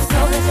your business, so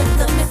let you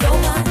love me, so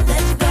I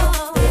let you go.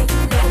 There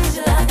you go. Cause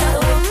you like that,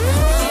 oh.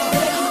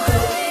 There you go.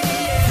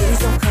 Please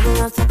don't come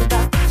around talk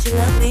about that you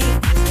love me.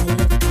 'Cause that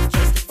love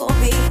just for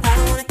me. I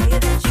don't wanna hear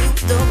that you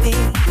adore me.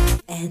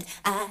 And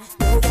I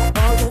know that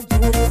all you're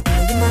doing is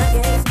playing my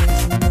games. But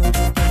you know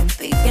that them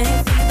fake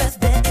games. So your best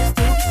bet is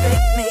to be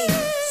straight with me.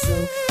 So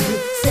you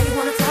say you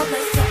wanna talk,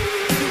 let's talk.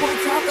 If you wanna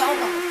talk, I'll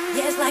walk.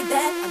 Yeah, it's like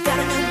that. I got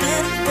a new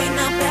man. Waiting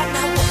out back.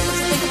 Now what? What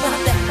you think about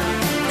that?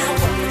 Now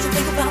what? What you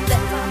think about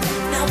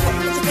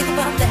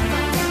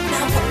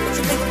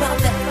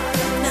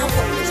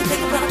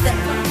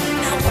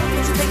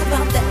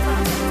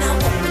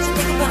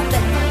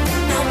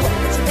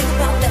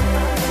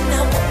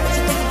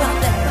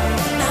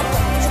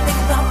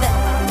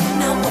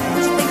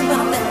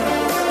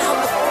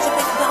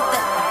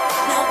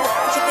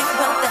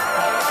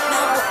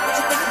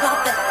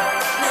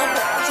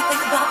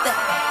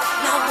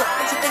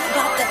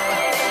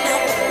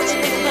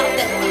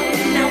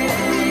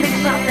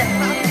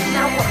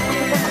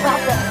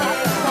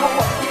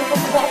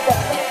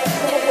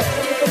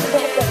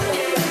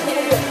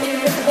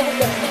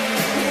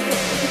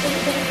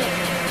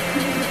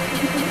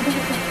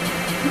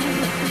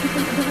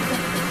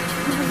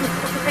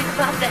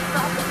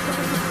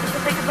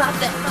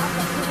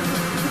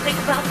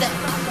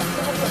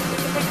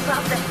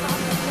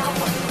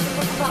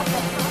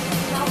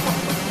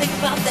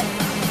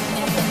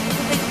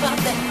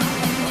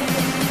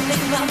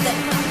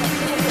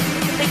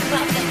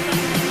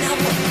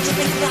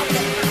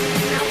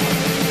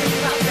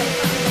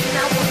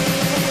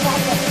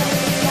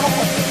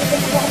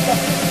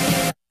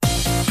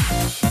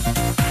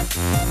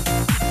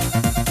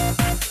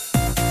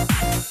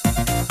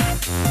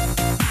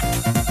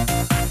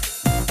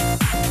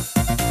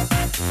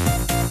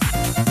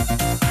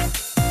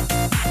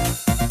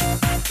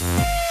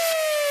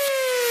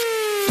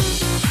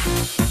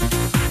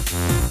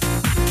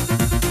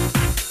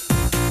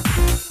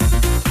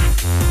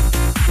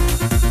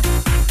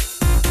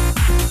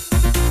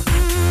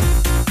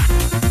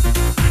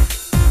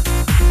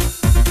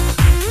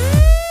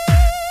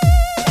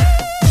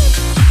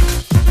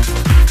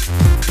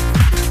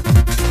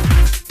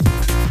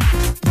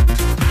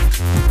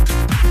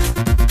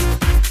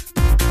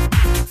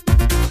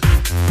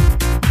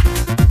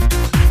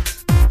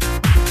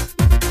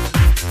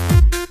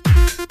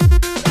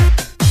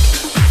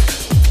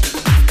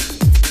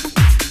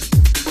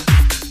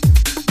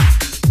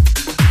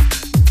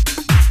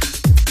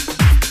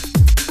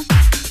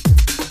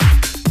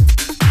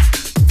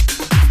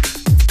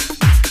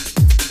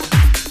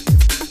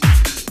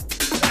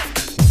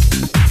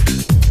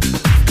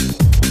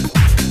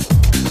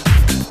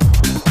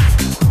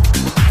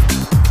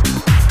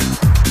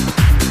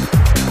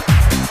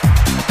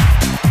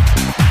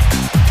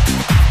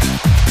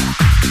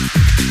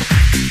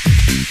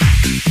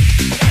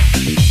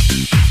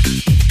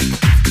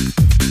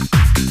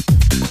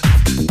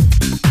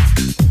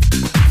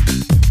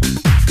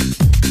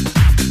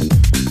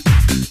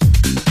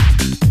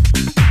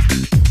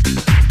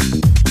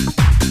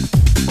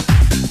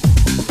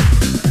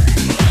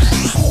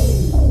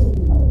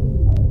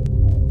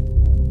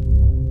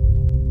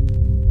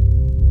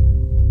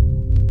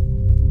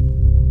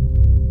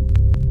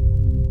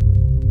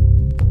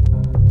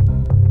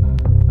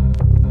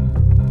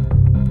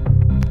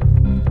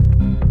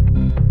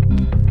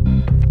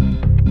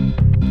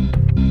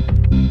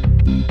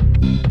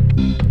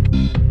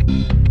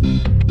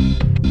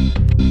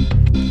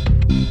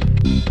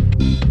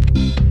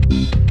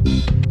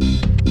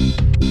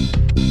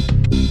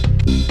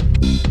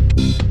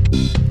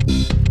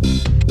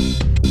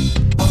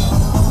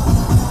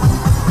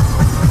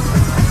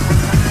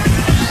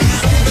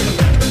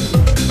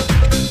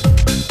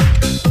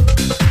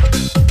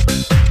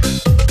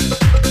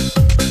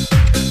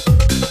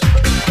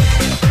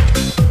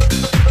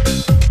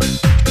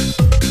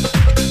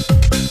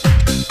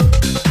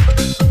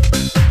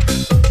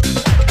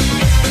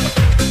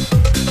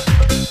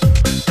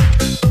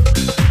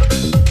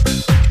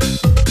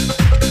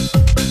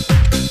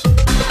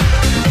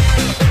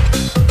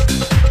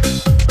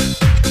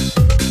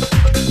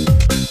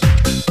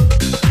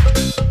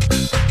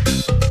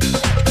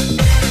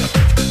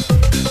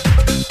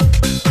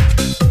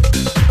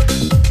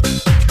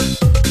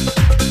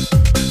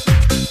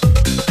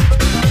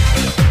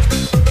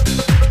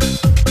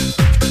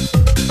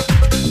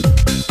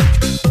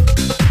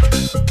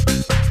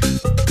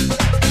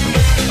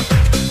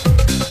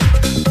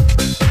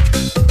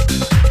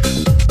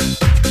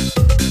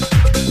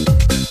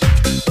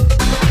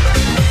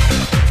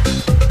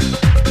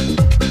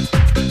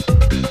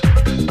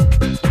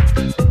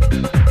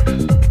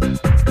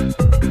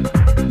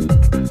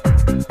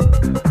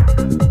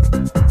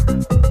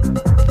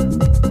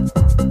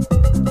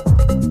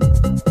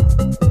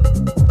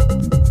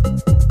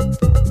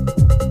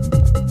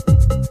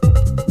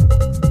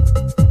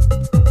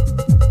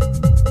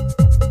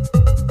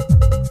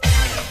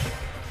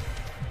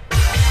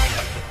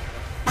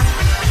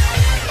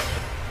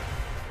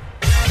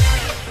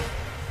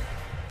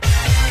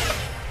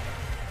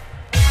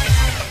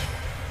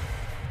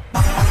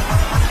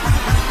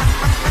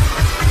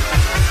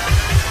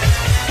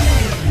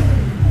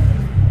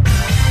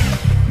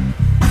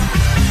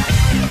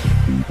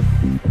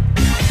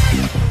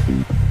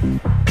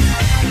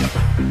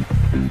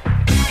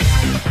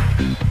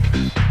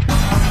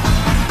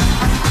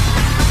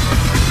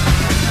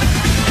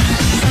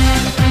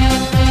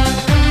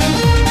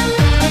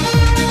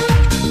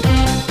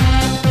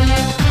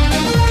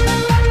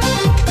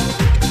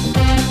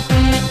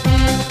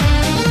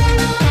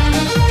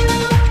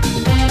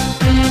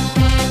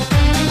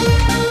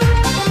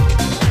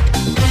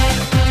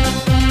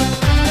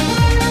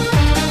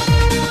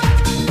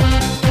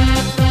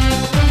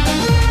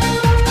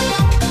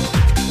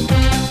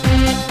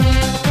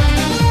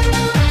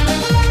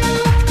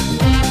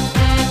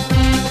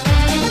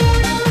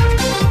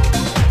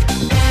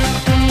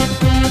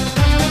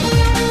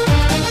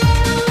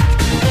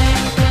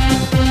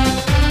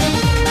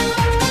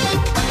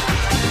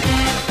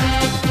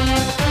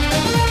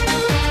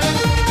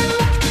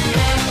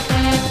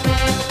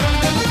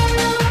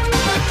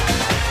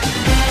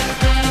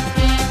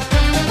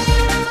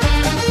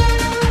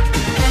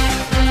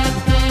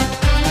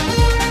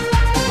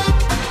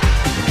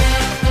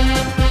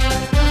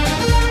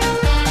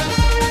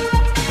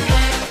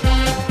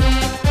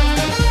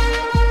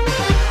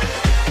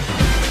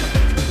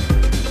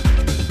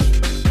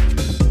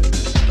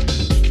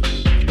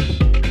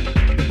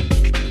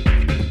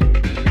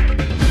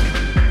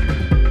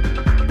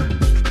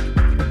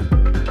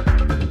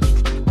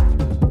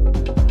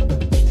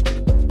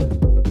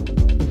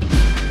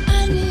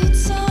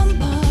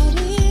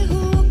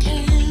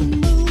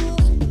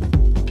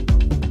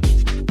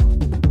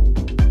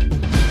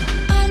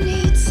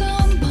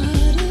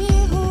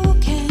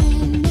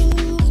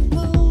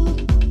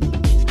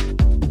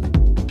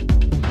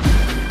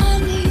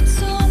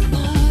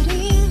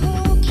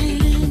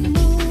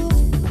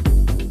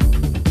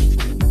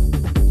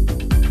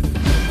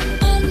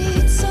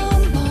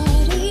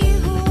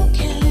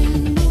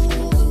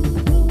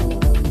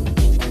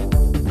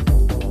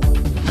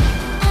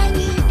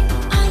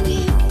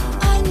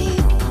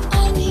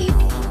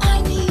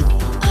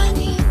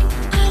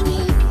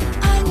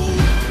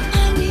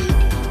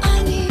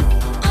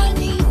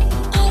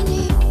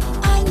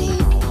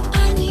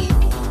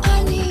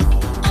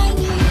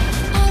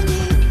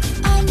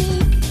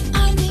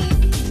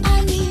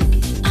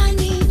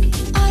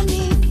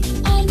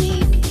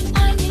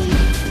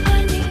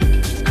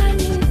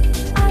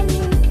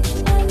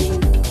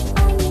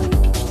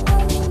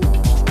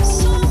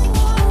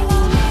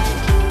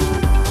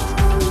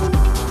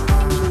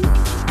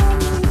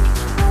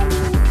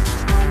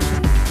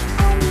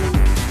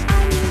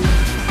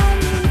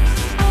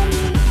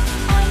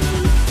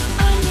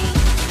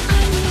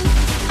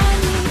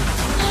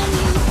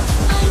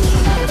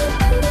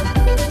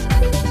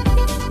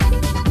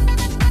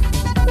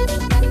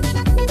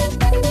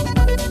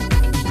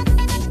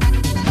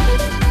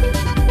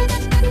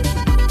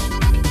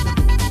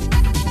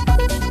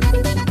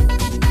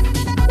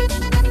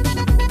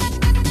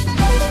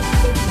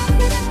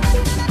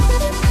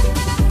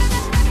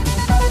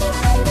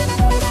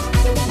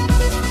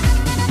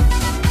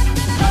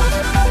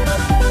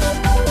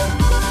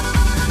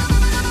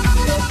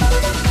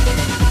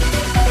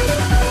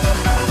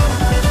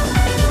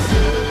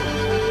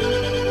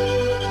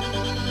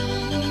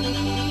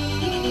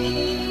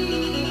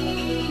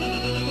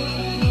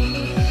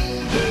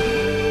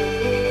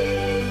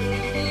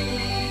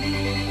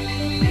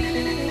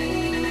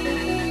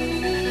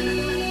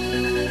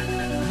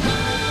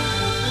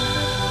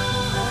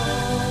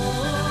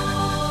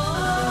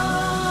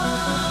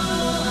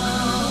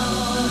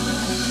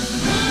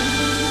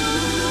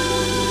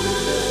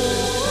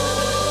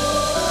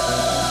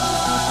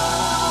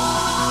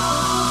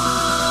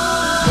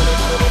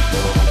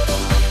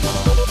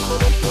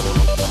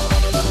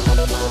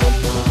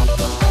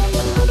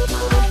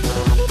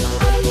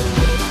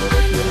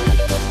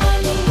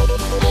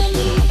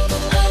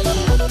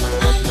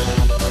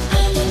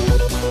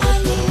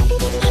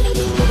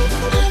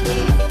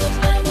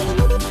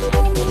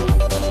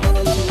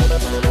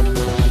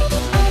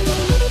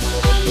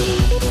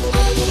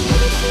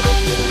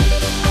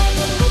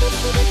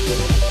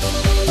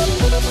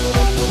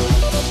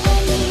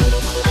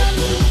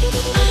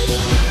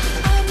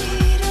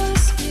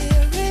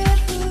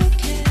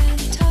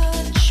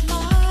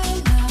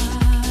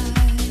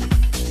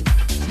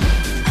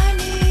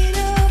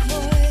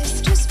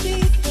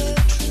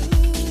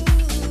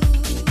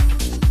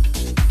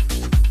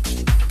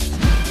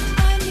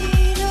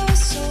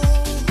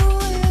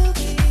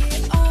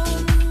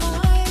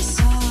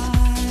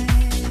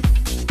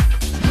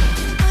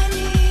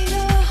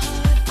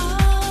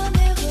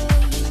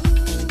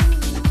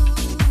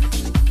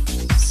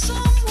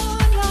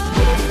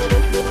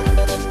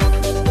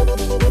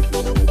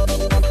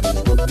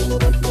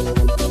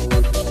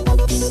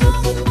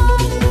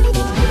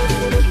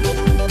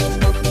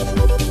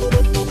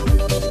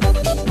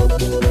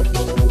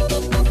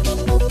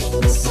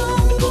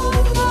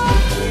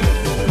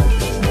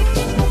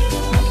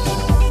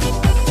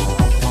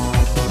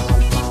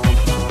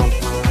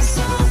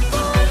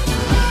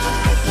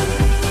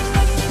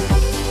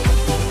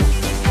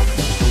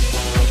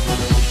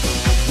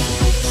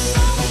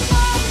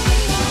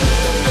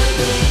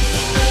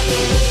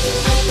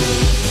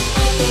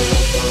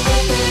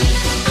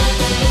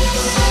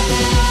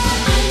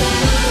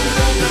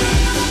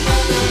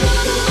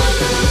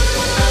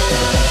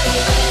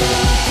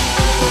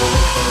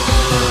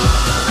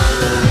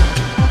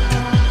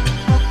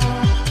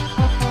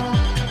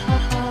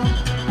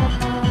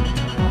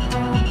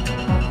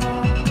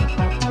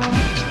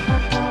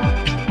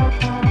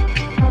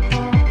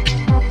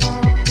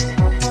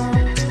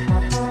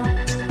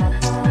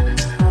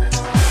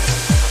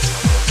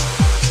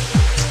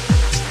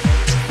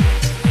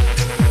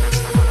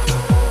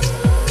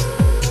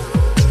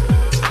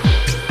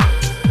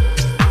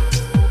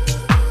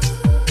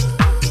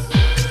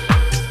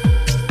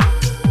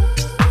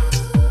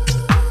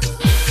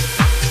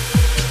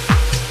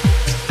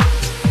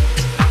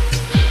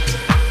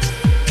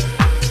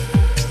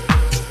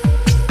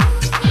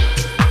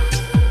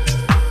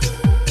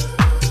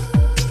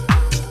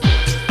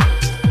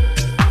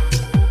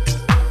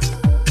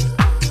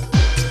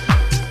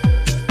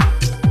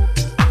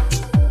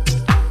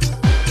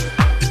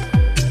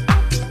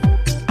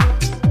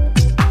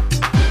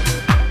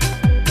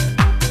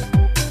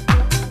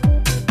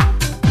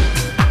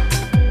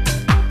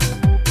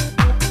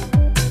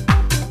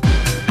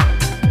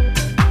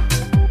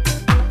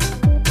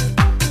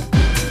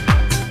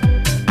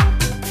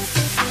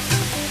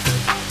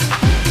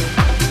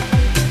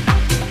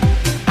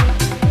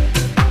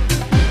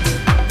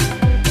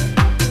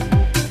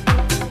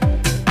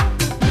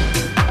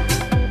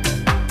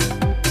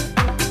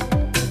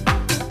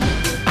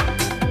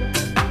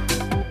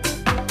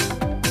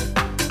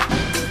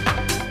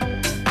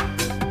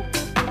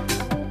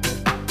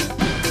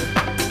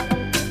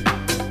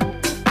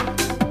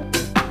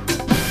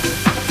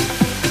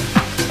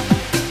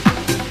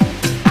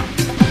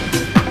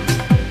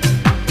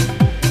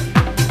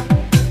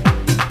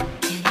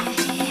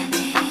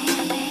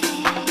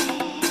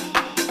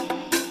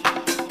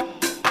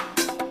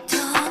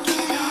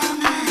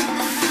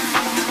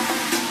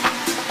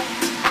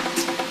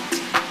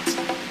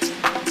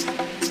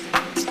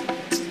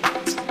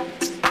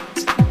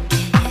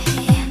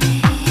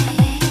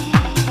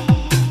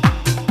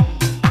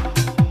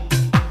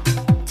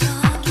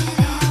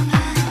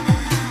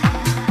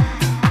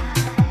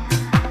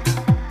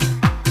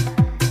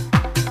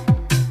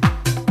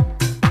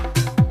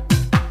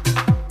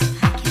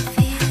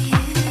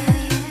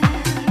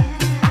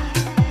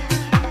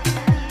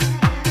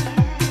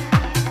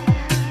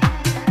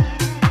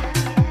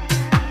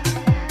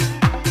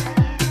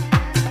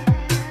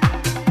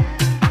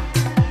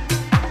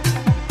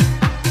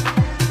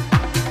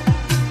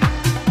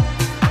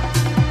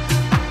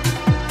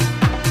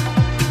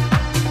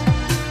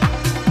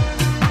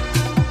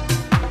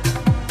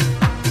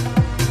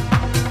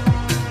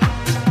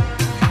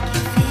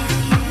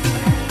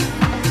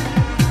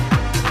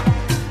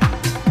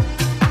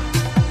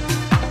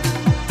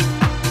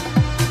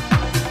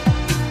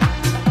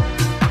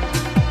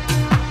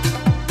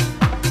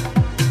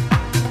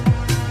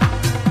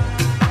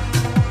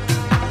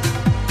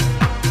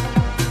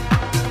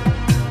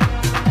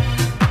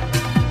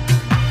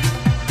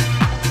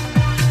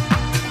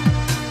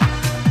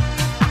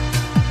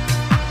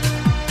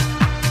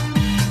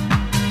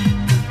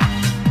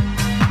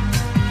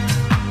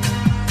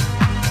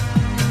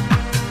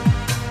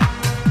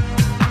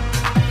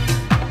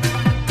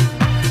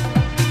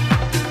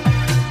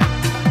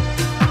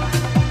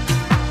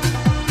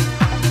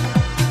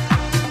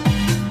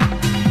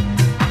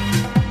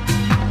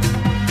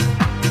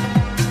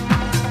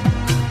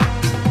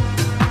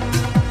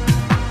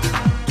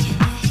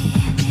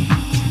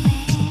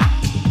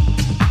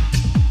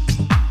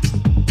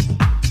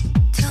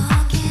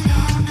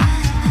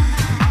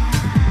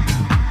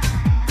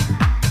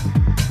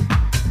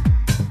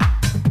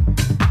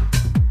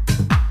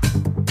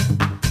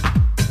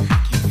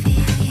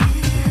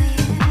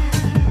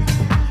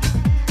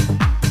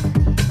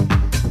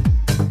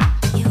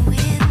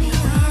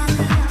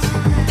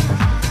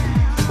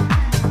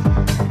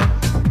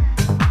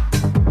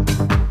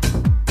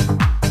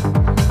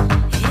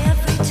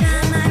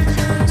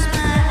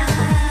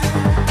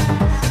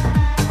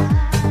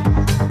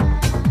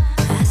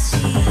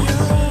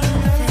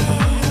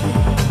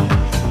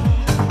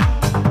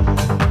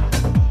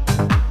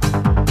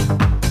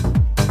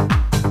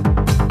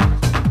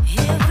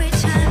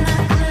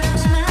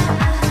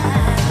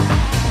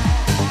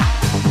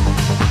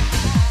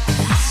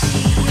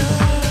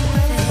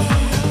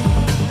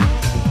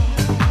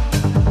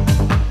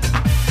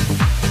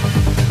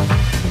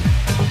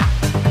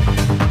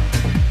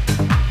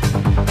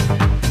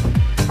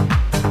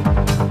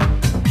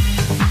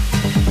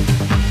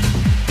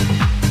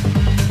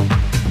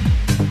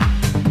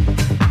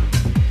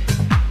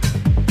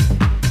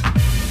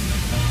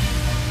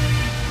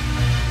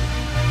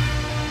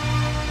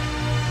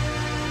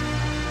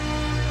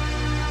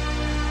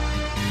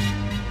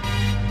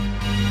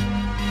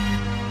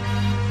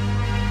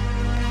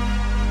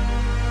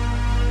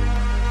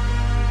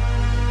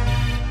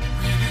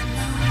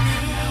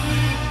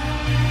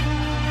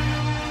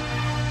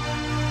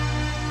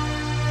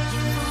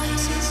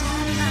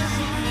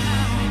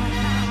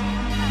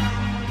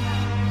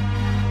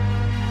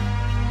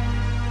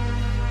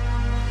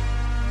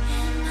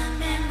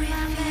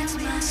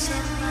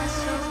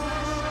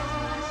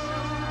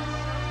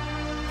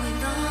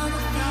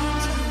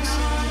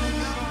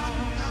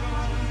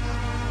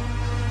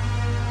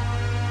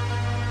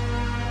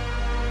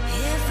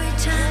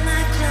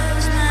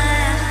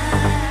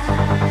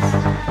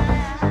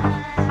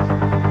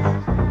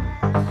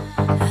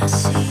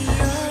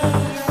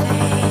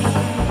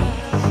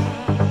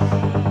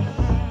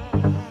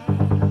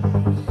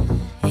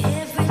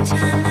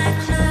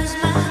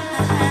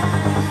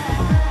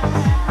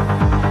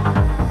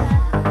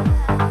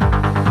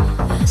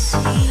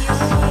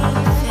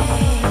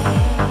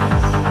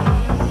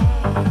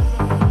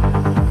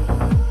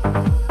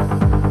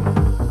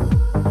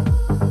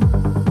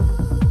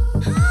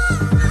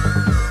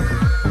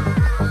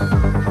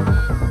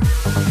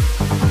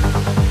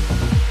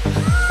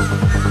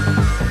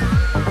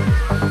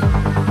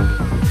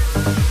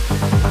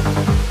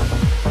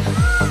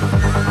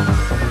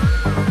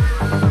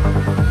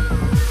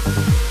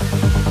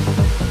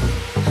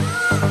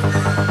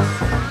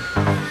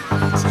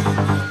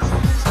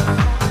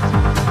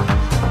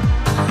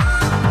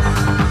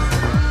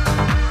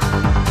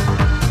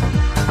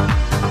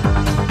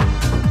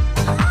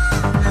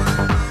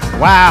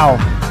Wow.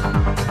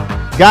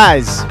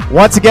 Guys,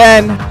 once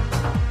again,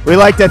 we'd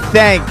like to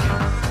thank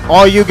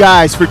all you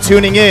guys for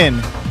tuning in.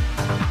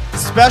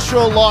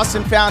 Special Lost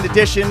and Found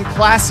Edition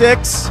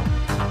Classics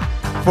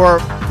for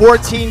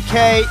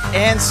 14K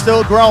and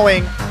still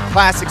growing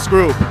Classics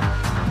group.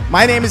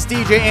 My name is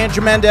DJ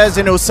Andrew Mendez,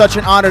 and it was such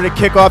an honor to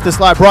kick off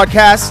this live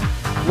broadcast.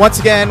 Once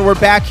again, we're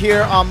back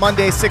here on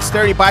Monday,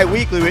 6:30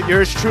 bi-weekly with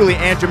yours truly,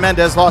 Andrew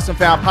Mendez, Lost and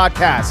Found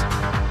Podcast.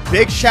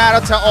 Big shout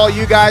out to all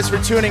you guys for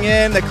tuning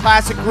in. The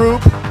Classic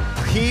group,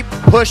 keep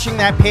pushing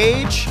that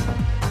page.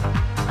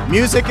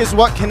 Music is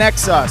what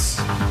connects us.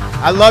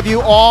 I love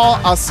you all.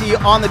 I'll see you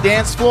on the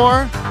dance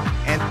floor.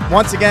 And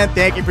once again,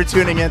 thank you for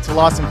tuning in to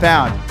Lost and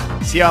Found.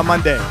 See you on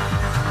Monday.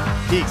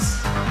 Peace.